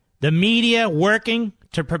 The media working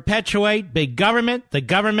to perpetuate big government, the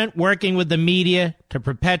government working with the media to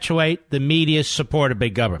perpetuate the media's support of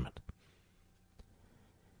big government.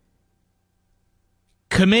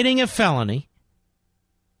 Committing a felony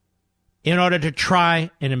in order to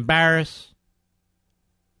try and embarrass,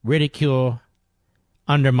 ridicule,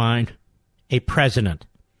 undermine a president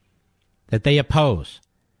that they oppose,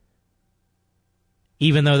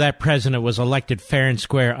 even though that president was elected fair and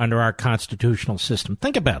square under our constitutional system.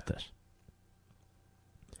 Think about this.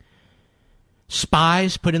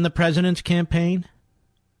 Spies put in the president's campaign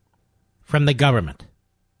from the government.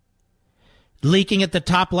 Leaking at the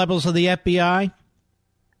top levels of the FBI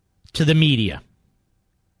to the media.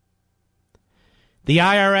 The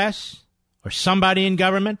IRS or somebody in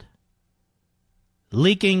government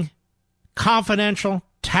leaking confidential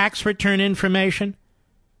tax return information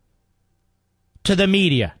to the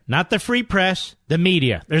media. Not the free press, the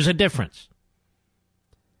media. There's a difference.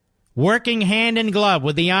 Working hand in glove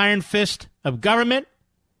with the iron fist of government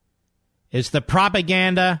is the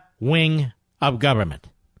propaganda wing of government.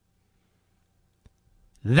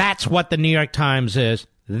 That's what the New York Times is.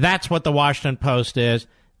 That's what the Washington Post is.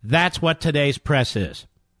 That's what today's press is.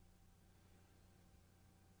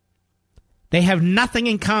 They have nothing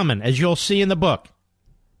in common, as you'll see in the book,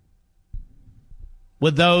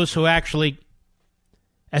 with those who actually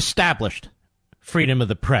established freedom of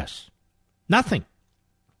the press. Nothing.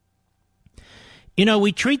 You know,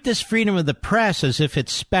 we treat this freedom of the press as if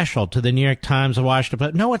it's special to the New York Times or Washington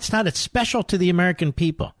Post. No, it's not. It's special to the American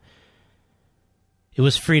people. It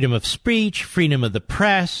was freedom of speech, freedom of the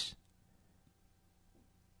press.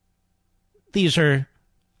 These are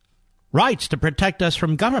rights to protect us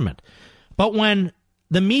from government. But when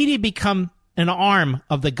the media become an arm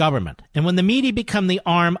of the government, and when the media become the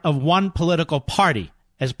arm of one political party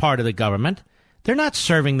as part of the government, they're not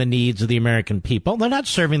serving the needs of the American people. They're not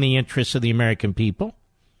serving the interests of the American people.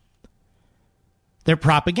 They're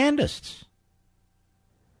propagandists.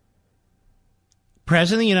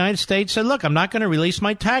 President of the United States said, look, I'm not going to release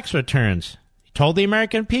my tax returns. He told the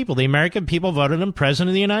American people. The American people voted him President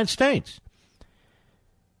of the United States.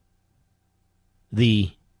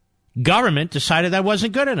 The government decided that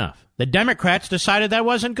wasn't good enough. The Democrats decided that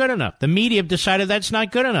wasn't good enough. The media decided that's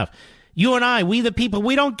not good enough. You and I, we the people,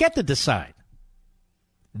 we don't get to decide.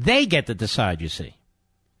 They get to decide, you see.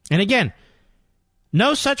 And again,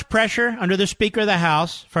 no such pressure under the Speaker of the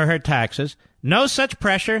House for her taxes. No such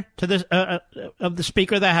pressure to the of the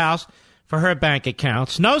Speaker of the House for her bank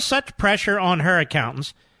accounts. No such pressure on her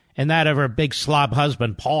accountants and that of her big slob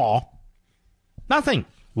husband, Paul. Nothing.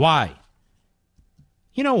 Why?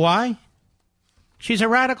 You know why? She's a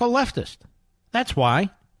radical leftist. That's why.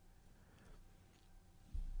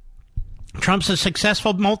 Trump's a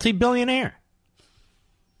successful multi-billionaire.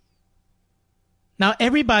 Now,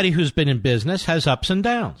 everybody who's been in business has ups and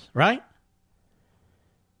downs, right?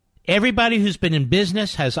 Everybody who's been in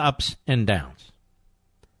business has ups and downs.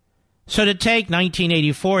 So to take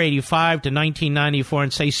 1984, 85 to 1994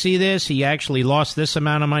 and say, see this, he actually lost this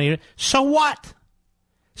amount of money. So what?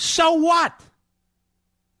 So what?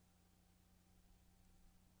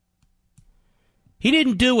 He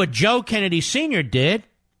didn't do what Joe Kennedy Sr. did.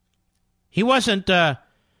 He wasn't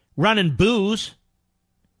running booze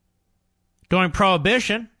during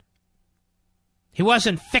Prohibition. He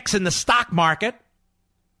wasn't fixing the stock market.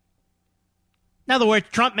 In other words,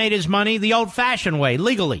 Trump made his money the old-fashioned way,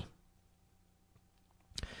 legally.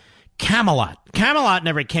 Camelot. Camelot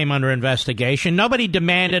never came under investigation. Nobody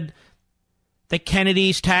demanded the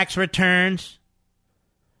Kennedys' tax returns.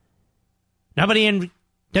 Nobody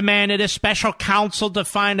demanded a special counsel to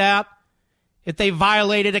find out if they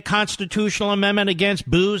violated a constitutional amendment against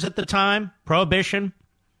booze at the time, Prohibition.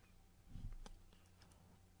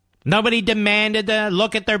 Nobody demanded to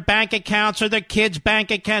look at their bank accounts or their kids'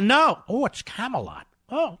 bank account. No. Oh, it's Camelot.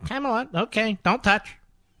 Oh, Camelot. Okay, don't touch.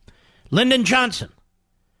 Lyndon Johnson.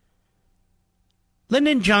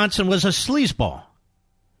 Lyndon Johnson was a sleazeball,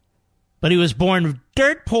 but he was born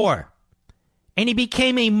dirt poor, and he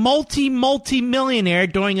became a multi-millionaire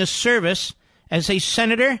during his service as a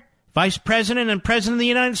senator, vice president, and president of the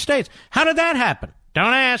United States. How did that happen?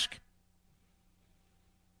 Don't ask.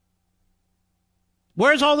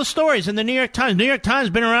 Where's all the stories in the New York Times? New York Times has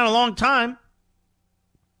been around a long time.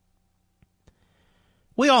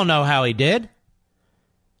 We all know how he did.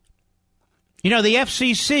 You know, the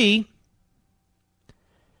FCC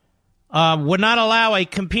would not allow a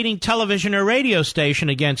competing television or radio station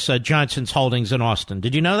against Johnson's holdings in Austin.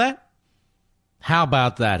 Did you know that? How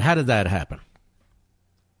about that? How did that happen?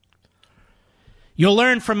 You'll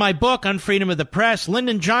learn from my book on freedom of the press,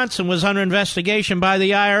 Lyndon Johnson was under investigation by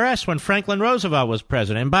the IRS when Franklin Roosevelt was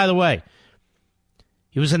president. And by the way,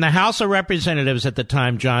 he was in the House of Representatives at the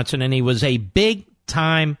time, Johnson, and he was a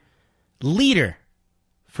big-time leader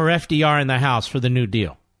for FDR in the House for the New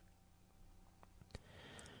Deal.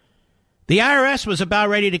 The IRS was about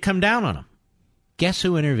ready to come down on him. Guess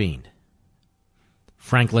who intervened?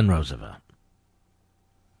 Franklin Roosevelt.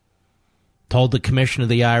 Told the commissioner of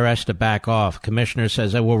the IRS to back off. Commissioner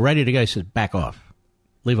says, we're ready to go. He says, back off.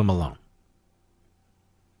 Leave him alone.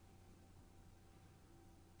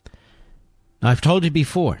 Now, I've told you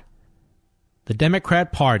before, the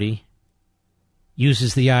Democrat Party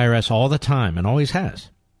uses the IRS all the time and always has.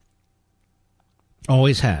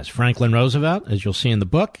 Always has. Franklin Roosevelt, as you'll see in the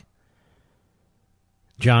book,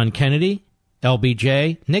 John Kennedy,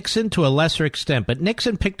 LBJ, Nixon to a lesser extent, but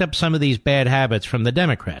Nixon picked up some of these bad habits from the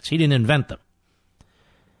Democrats. He didn't invent them.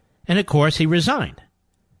 And, of course, he resigned.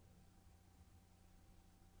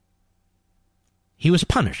 He was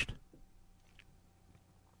punished.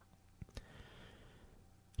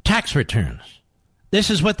 Tax returns.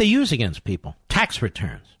 This is what they use against people. Tax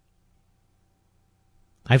returns.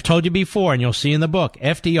 I've told you before, and you'll see in the book,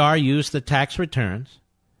 FDR used the tax returns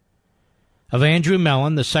of Andrew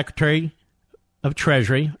Mellon, the Secretary of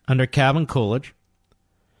Treasury under Calvin Coolidge,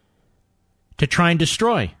 to try and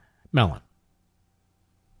destroy Mellon.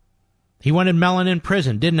 He wanted Mellon in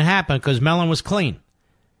prison. Didn't happen because Mellon was clean.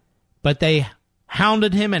 But they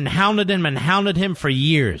hounded him and hounded him and hounded him for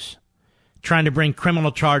years, trying to bring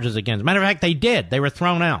criminal charges against him. Matter of fact, they did. They were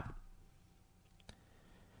thrown out.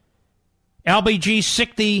 FDR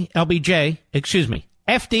sicked the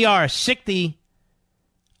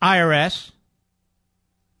IRS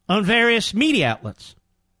on various media outlets.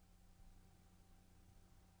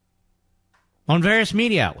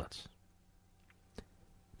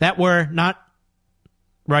 That were not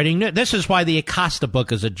writing news. This is why the Acosta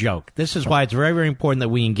book is a joke. This is why it's very, very important that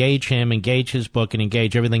we engage him, engage his book, and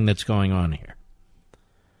engage everything that's going on here.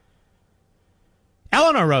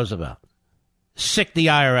 Eleanor Roosevelt sicked the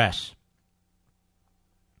IRS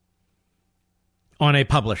on a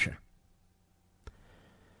publisher.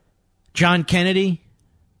 John Kennedy,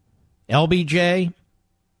 LBJ,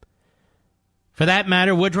 for that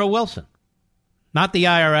matter, Woodrow Wilson. Not the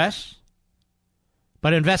IRS,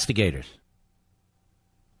 but investigators.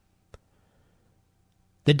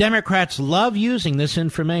 The Democrats love using this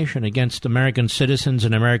information against American citizens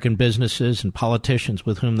and American businesses and politicians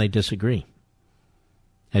with whom they disagree.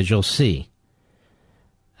 As you'll see,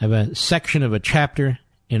 I have a section of a chapter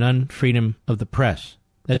in Unfreedom of the Press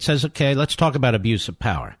that says, okay, let's talk about abuse of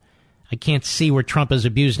power. I can't see where Trump has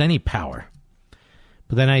abused any power.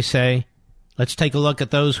 But then I say, let's take a look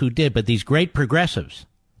at those who did. But these great progressives,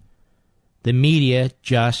 the media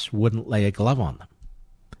just wouldn't lay a glove on them.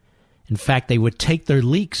 In fact, they would take their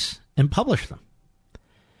leaks and publish them.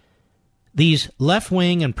 These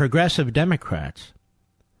left-wing and progressive Democrats,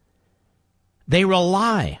 they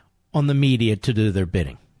rely on the media to do their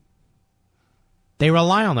bidding. They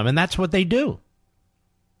rely on them, and that's what they do.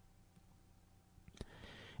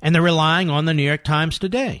 And they're relying on the New York Times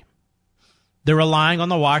today. They're relying on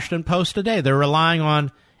the Washington Post today. They're relying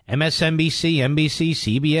on MSNBC, NBC,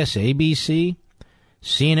 CBS, ABC,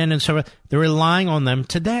 CNN, and so forth. They're relying on them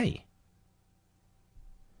today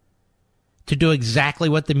to do exactly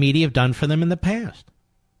what the media have done for them in the past.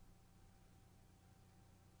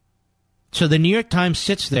 So the New York Times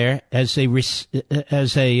sits there as a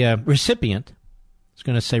recipient. I was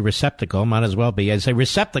going to say receptacle, might as well be, as a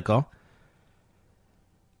receptacle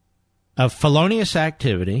of felonious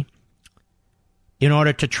activity in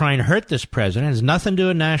order to try and hurt this president. It has nothing to do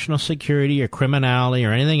with national security or criminality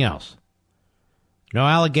or anything else. No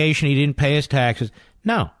allegation he didn't pay his taxes.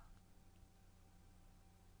 No.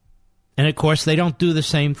 And, of course, they don't do the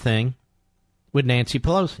same thing with Nancy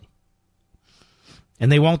Pelosi.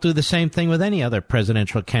 And they won't do the same thing with any other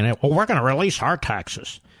presidential candidate. Well, we're going to release our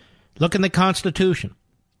taxes. Look in the Constitution.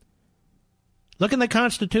 Look in the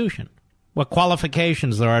Constitution. What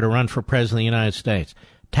qualifications there are to run for president of the United States.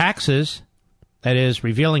 Taxes, that is,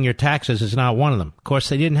 revealing your taxes, is not one of them. Of course,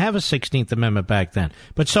 they didn't have a 16th Amendment back then.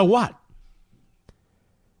 But so what?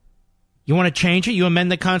 You want to change it? You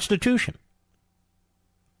amend the Constitution.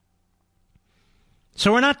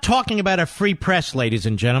 So we're not talking about a free press, ladies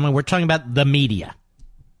and gentlemen. We're talking about the media.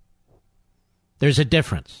 There's a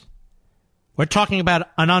difference. We're talking about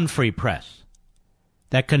an unfree press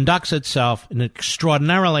that conducts itself in an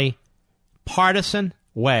extraordinarily partisan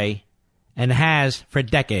way and has for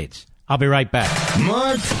decades. I'll be right back.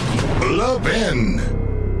 Mark Levin.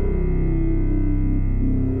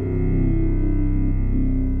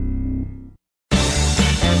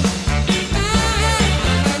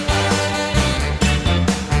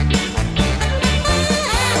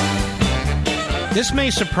 This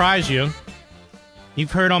may surprise you.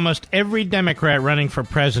 You've heard almost every Democrat running for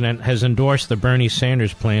president has endorsed the Bernie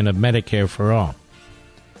Sanders plan of Medicare for all.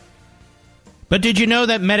 But did you know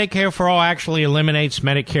that Medicare for all actually eliminates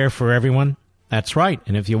Medicare for everyone? That's right.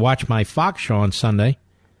 And if you watch my Fox show on Sunday,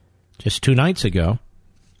 just 2 nights ago,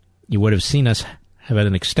 you would have seen us have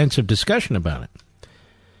an extensive discussion about it.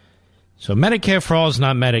 So Medicare for all is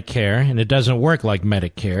not Medicare, and it doesn't work like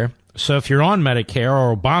Medicare. So if you're on Medicare,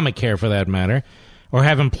 or Obamacare for that matter, or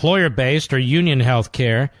have employer-based or union health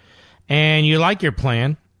care, and you like your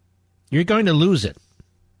plan, you're going to lose it.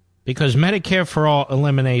 Because Medicare for all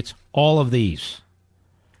eliminates all of these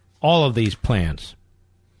plans.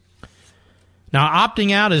 Now,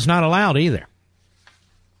 opting out is not allowed either.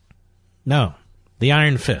 No, the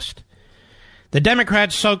iron fist. The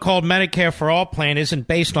Democrats' so-called Medicare for all plan isn't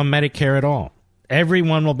based on Medicare at all.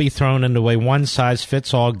 Everyone will be thrown into a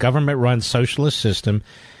one-size-fits-all government-run socialist system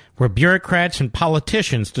where bureaucrats and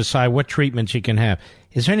politicians decide what treatments you can have.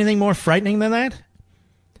 Is there anything more frightening than that?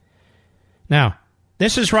 Now,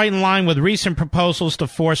 this is right in line with recent proposals to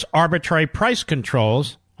force arbitrary price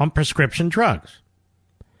controls on prescription drugs.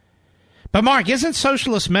 But, Mark, isn't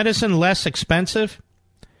socialist medicine less expensive?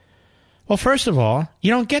 Well, first of all,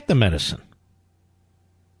 you don't get the medicine.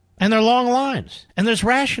 And there are long lines. And there's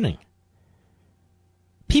rationing.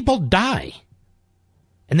 People die.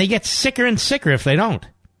 And they get sicker and sicker if they don't.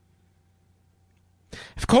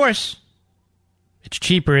 Of course, it's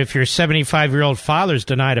cheaper if your 75-year-old father's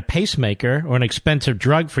denied a pacemaker or an expensive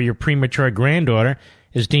drug for your premature granddaughter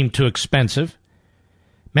is deemed too expensive.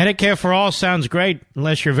 Medicare for all sounds great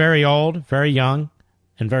unless you're very old, very young,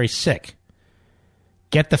 and very sick.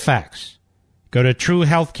 Get the facts. Go to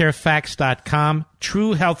truehealthcarefacts.com,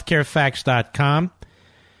 truehealthcarefacts.com.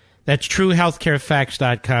 That's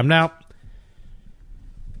truehealthcarefacts.com. Now,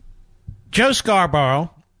 Joe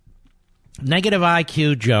Scarborough, negative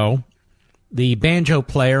IQ Joe, the banjo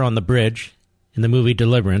player on the bridge in the movie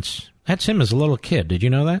Deliverance, that's him as a little kid. Did you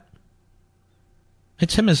know that?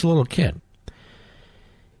 It's him as a little kid.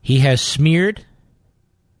 He has smeared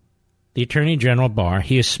the Attorney General Barr.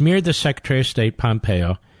 He has smeared the Secretary of State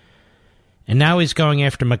Pompeo. And now he's going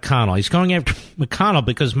after McConnell. He's going after McConnell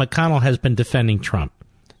because McConnell has been defending Trump.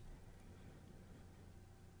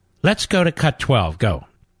 Let's go to cut 12. Go.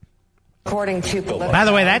 According to political... By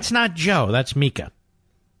the way, that's not Joe. That's Mika.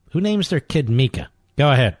 Who names their kid Mika?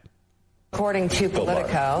 Go ahead. According to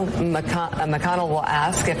Politico, McConnell will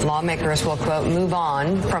ask if lawmakers will, quote, move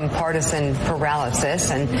on from partisan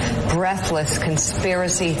paralysis and breathless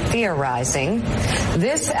conspiracy theorizing.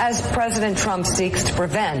 This as President Trump seeks to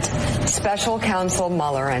prevent special counsel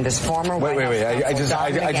Mueller and his former White House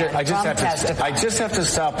counsel I just have to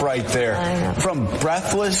stop right there. From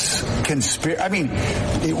breathless conspiracy. I mean,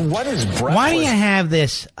 what is breathless? Why do you have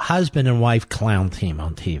this husband and wife clown team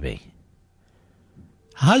on TV?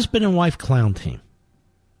 Husband and wife clown team.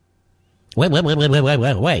 Wait,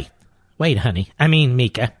 honey. I mean,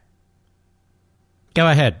 Mika. Go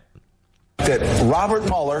ahead. That Robert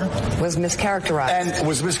Mueller was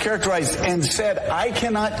mischaracterized and said, I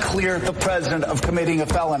cannot clear the president of committing a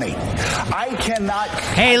felony. I cannot.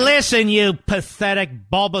 Hey, listen, you pathetic,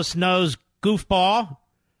 bulbous-nosed goofball.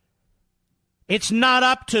 It's not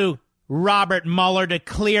up to Robert Mueller to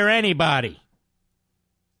clear anybody.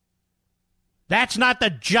 That's not the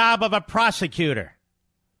job of a prosecutor.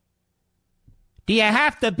 Do you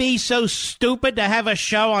have to be so stupid to have a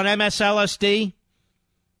show on MSLSD?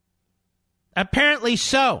 Apparently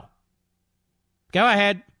so. Go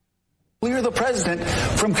ahead. Clear the president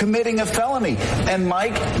from committing a felony. And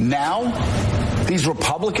Mike, now, these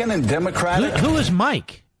Republican and Democratic... Who is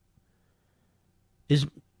Mike?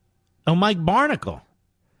 Mike Barnacle.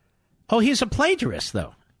 Oh, he's a plagiarist,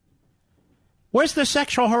 though. Where's the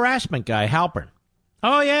sexual harassment guy, Halpern?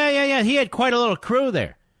 Oh, yeah. He had quite a little crew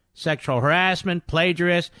there. Sexual harassment,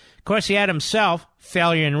 plagiarist. Of course, he had himself,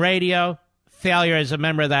 failure in radio, failure as a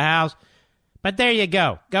member of the House. But there you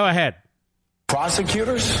go. Go ahead.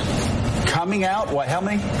 Prosecutors coming out, what, how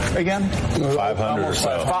many again? 500 or so.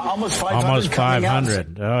 Almost 500. Almost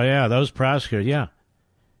 500. Oh, yeah, those prosecutors, yeah.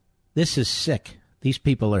 This is sick. These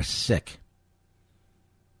people are sick.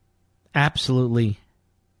 Absolutely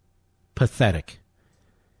pathetic.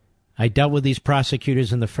 I dealt with these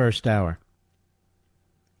prosecutors in the first hour.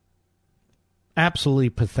 Absolutely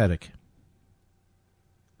pathetic.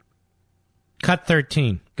 Cut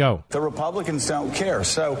 13. Go. The Republicans don't care.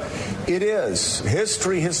 So it is.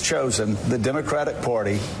 History has chosen the Democratic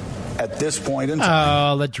Party at this point in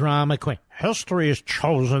time. Oh, the drama queen. History has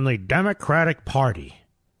chosen the Democratic Party.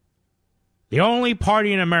 The only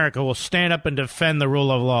party in America will stand up and defend the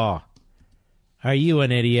rule of law. Are you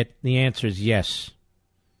an idiot? The answer is yes.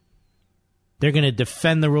 They're going to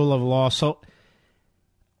defend the rule of law. So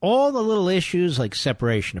all the little issues like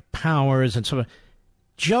separation of powers and so on,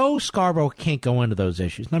 Joe Scarborough can't go into those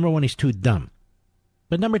issues. Number one, he's too dumb.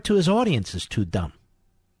 But number two, his audience is too dumb.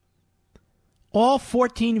 All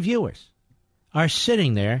 14 viewers are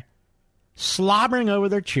sitting there slobbering over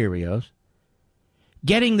their Cheerios,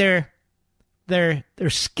 getting their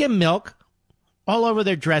skim milk all over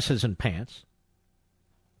their dresses and pants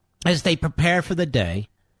as they prepare for the day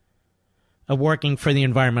of working for the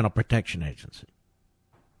Environmental Protection Agency.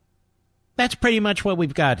 That's pretty much what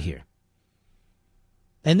we've got here.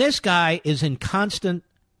 And this guy is in constant,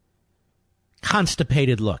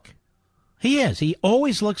 constipated look. He is. He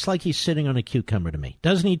always looks like he's sitting on a cucumber to me.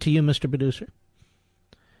 Doesn't he to you, Mr. Producer?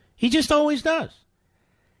 He just always does.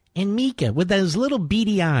 And Mika, with those little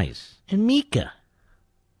beady eyes. And Mika.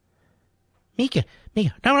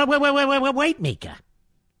 No, wait, Mika.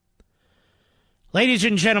 Ladies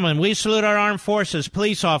and gentlemen, we salute our armed forces,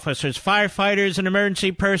 police officers, firefighters, and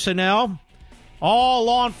emergency personnel. All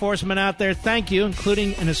law enforcement out there, thank you,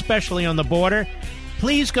 including and especially on the border.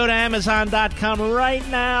 Please go to Amazon.com right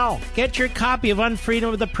now. Get your copy of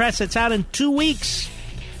Unfreedom of the Press. It's out in 2 weeks.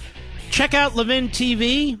 Check out Levin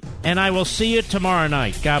TV, and I will see you tomorrow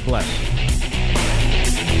night. God bless.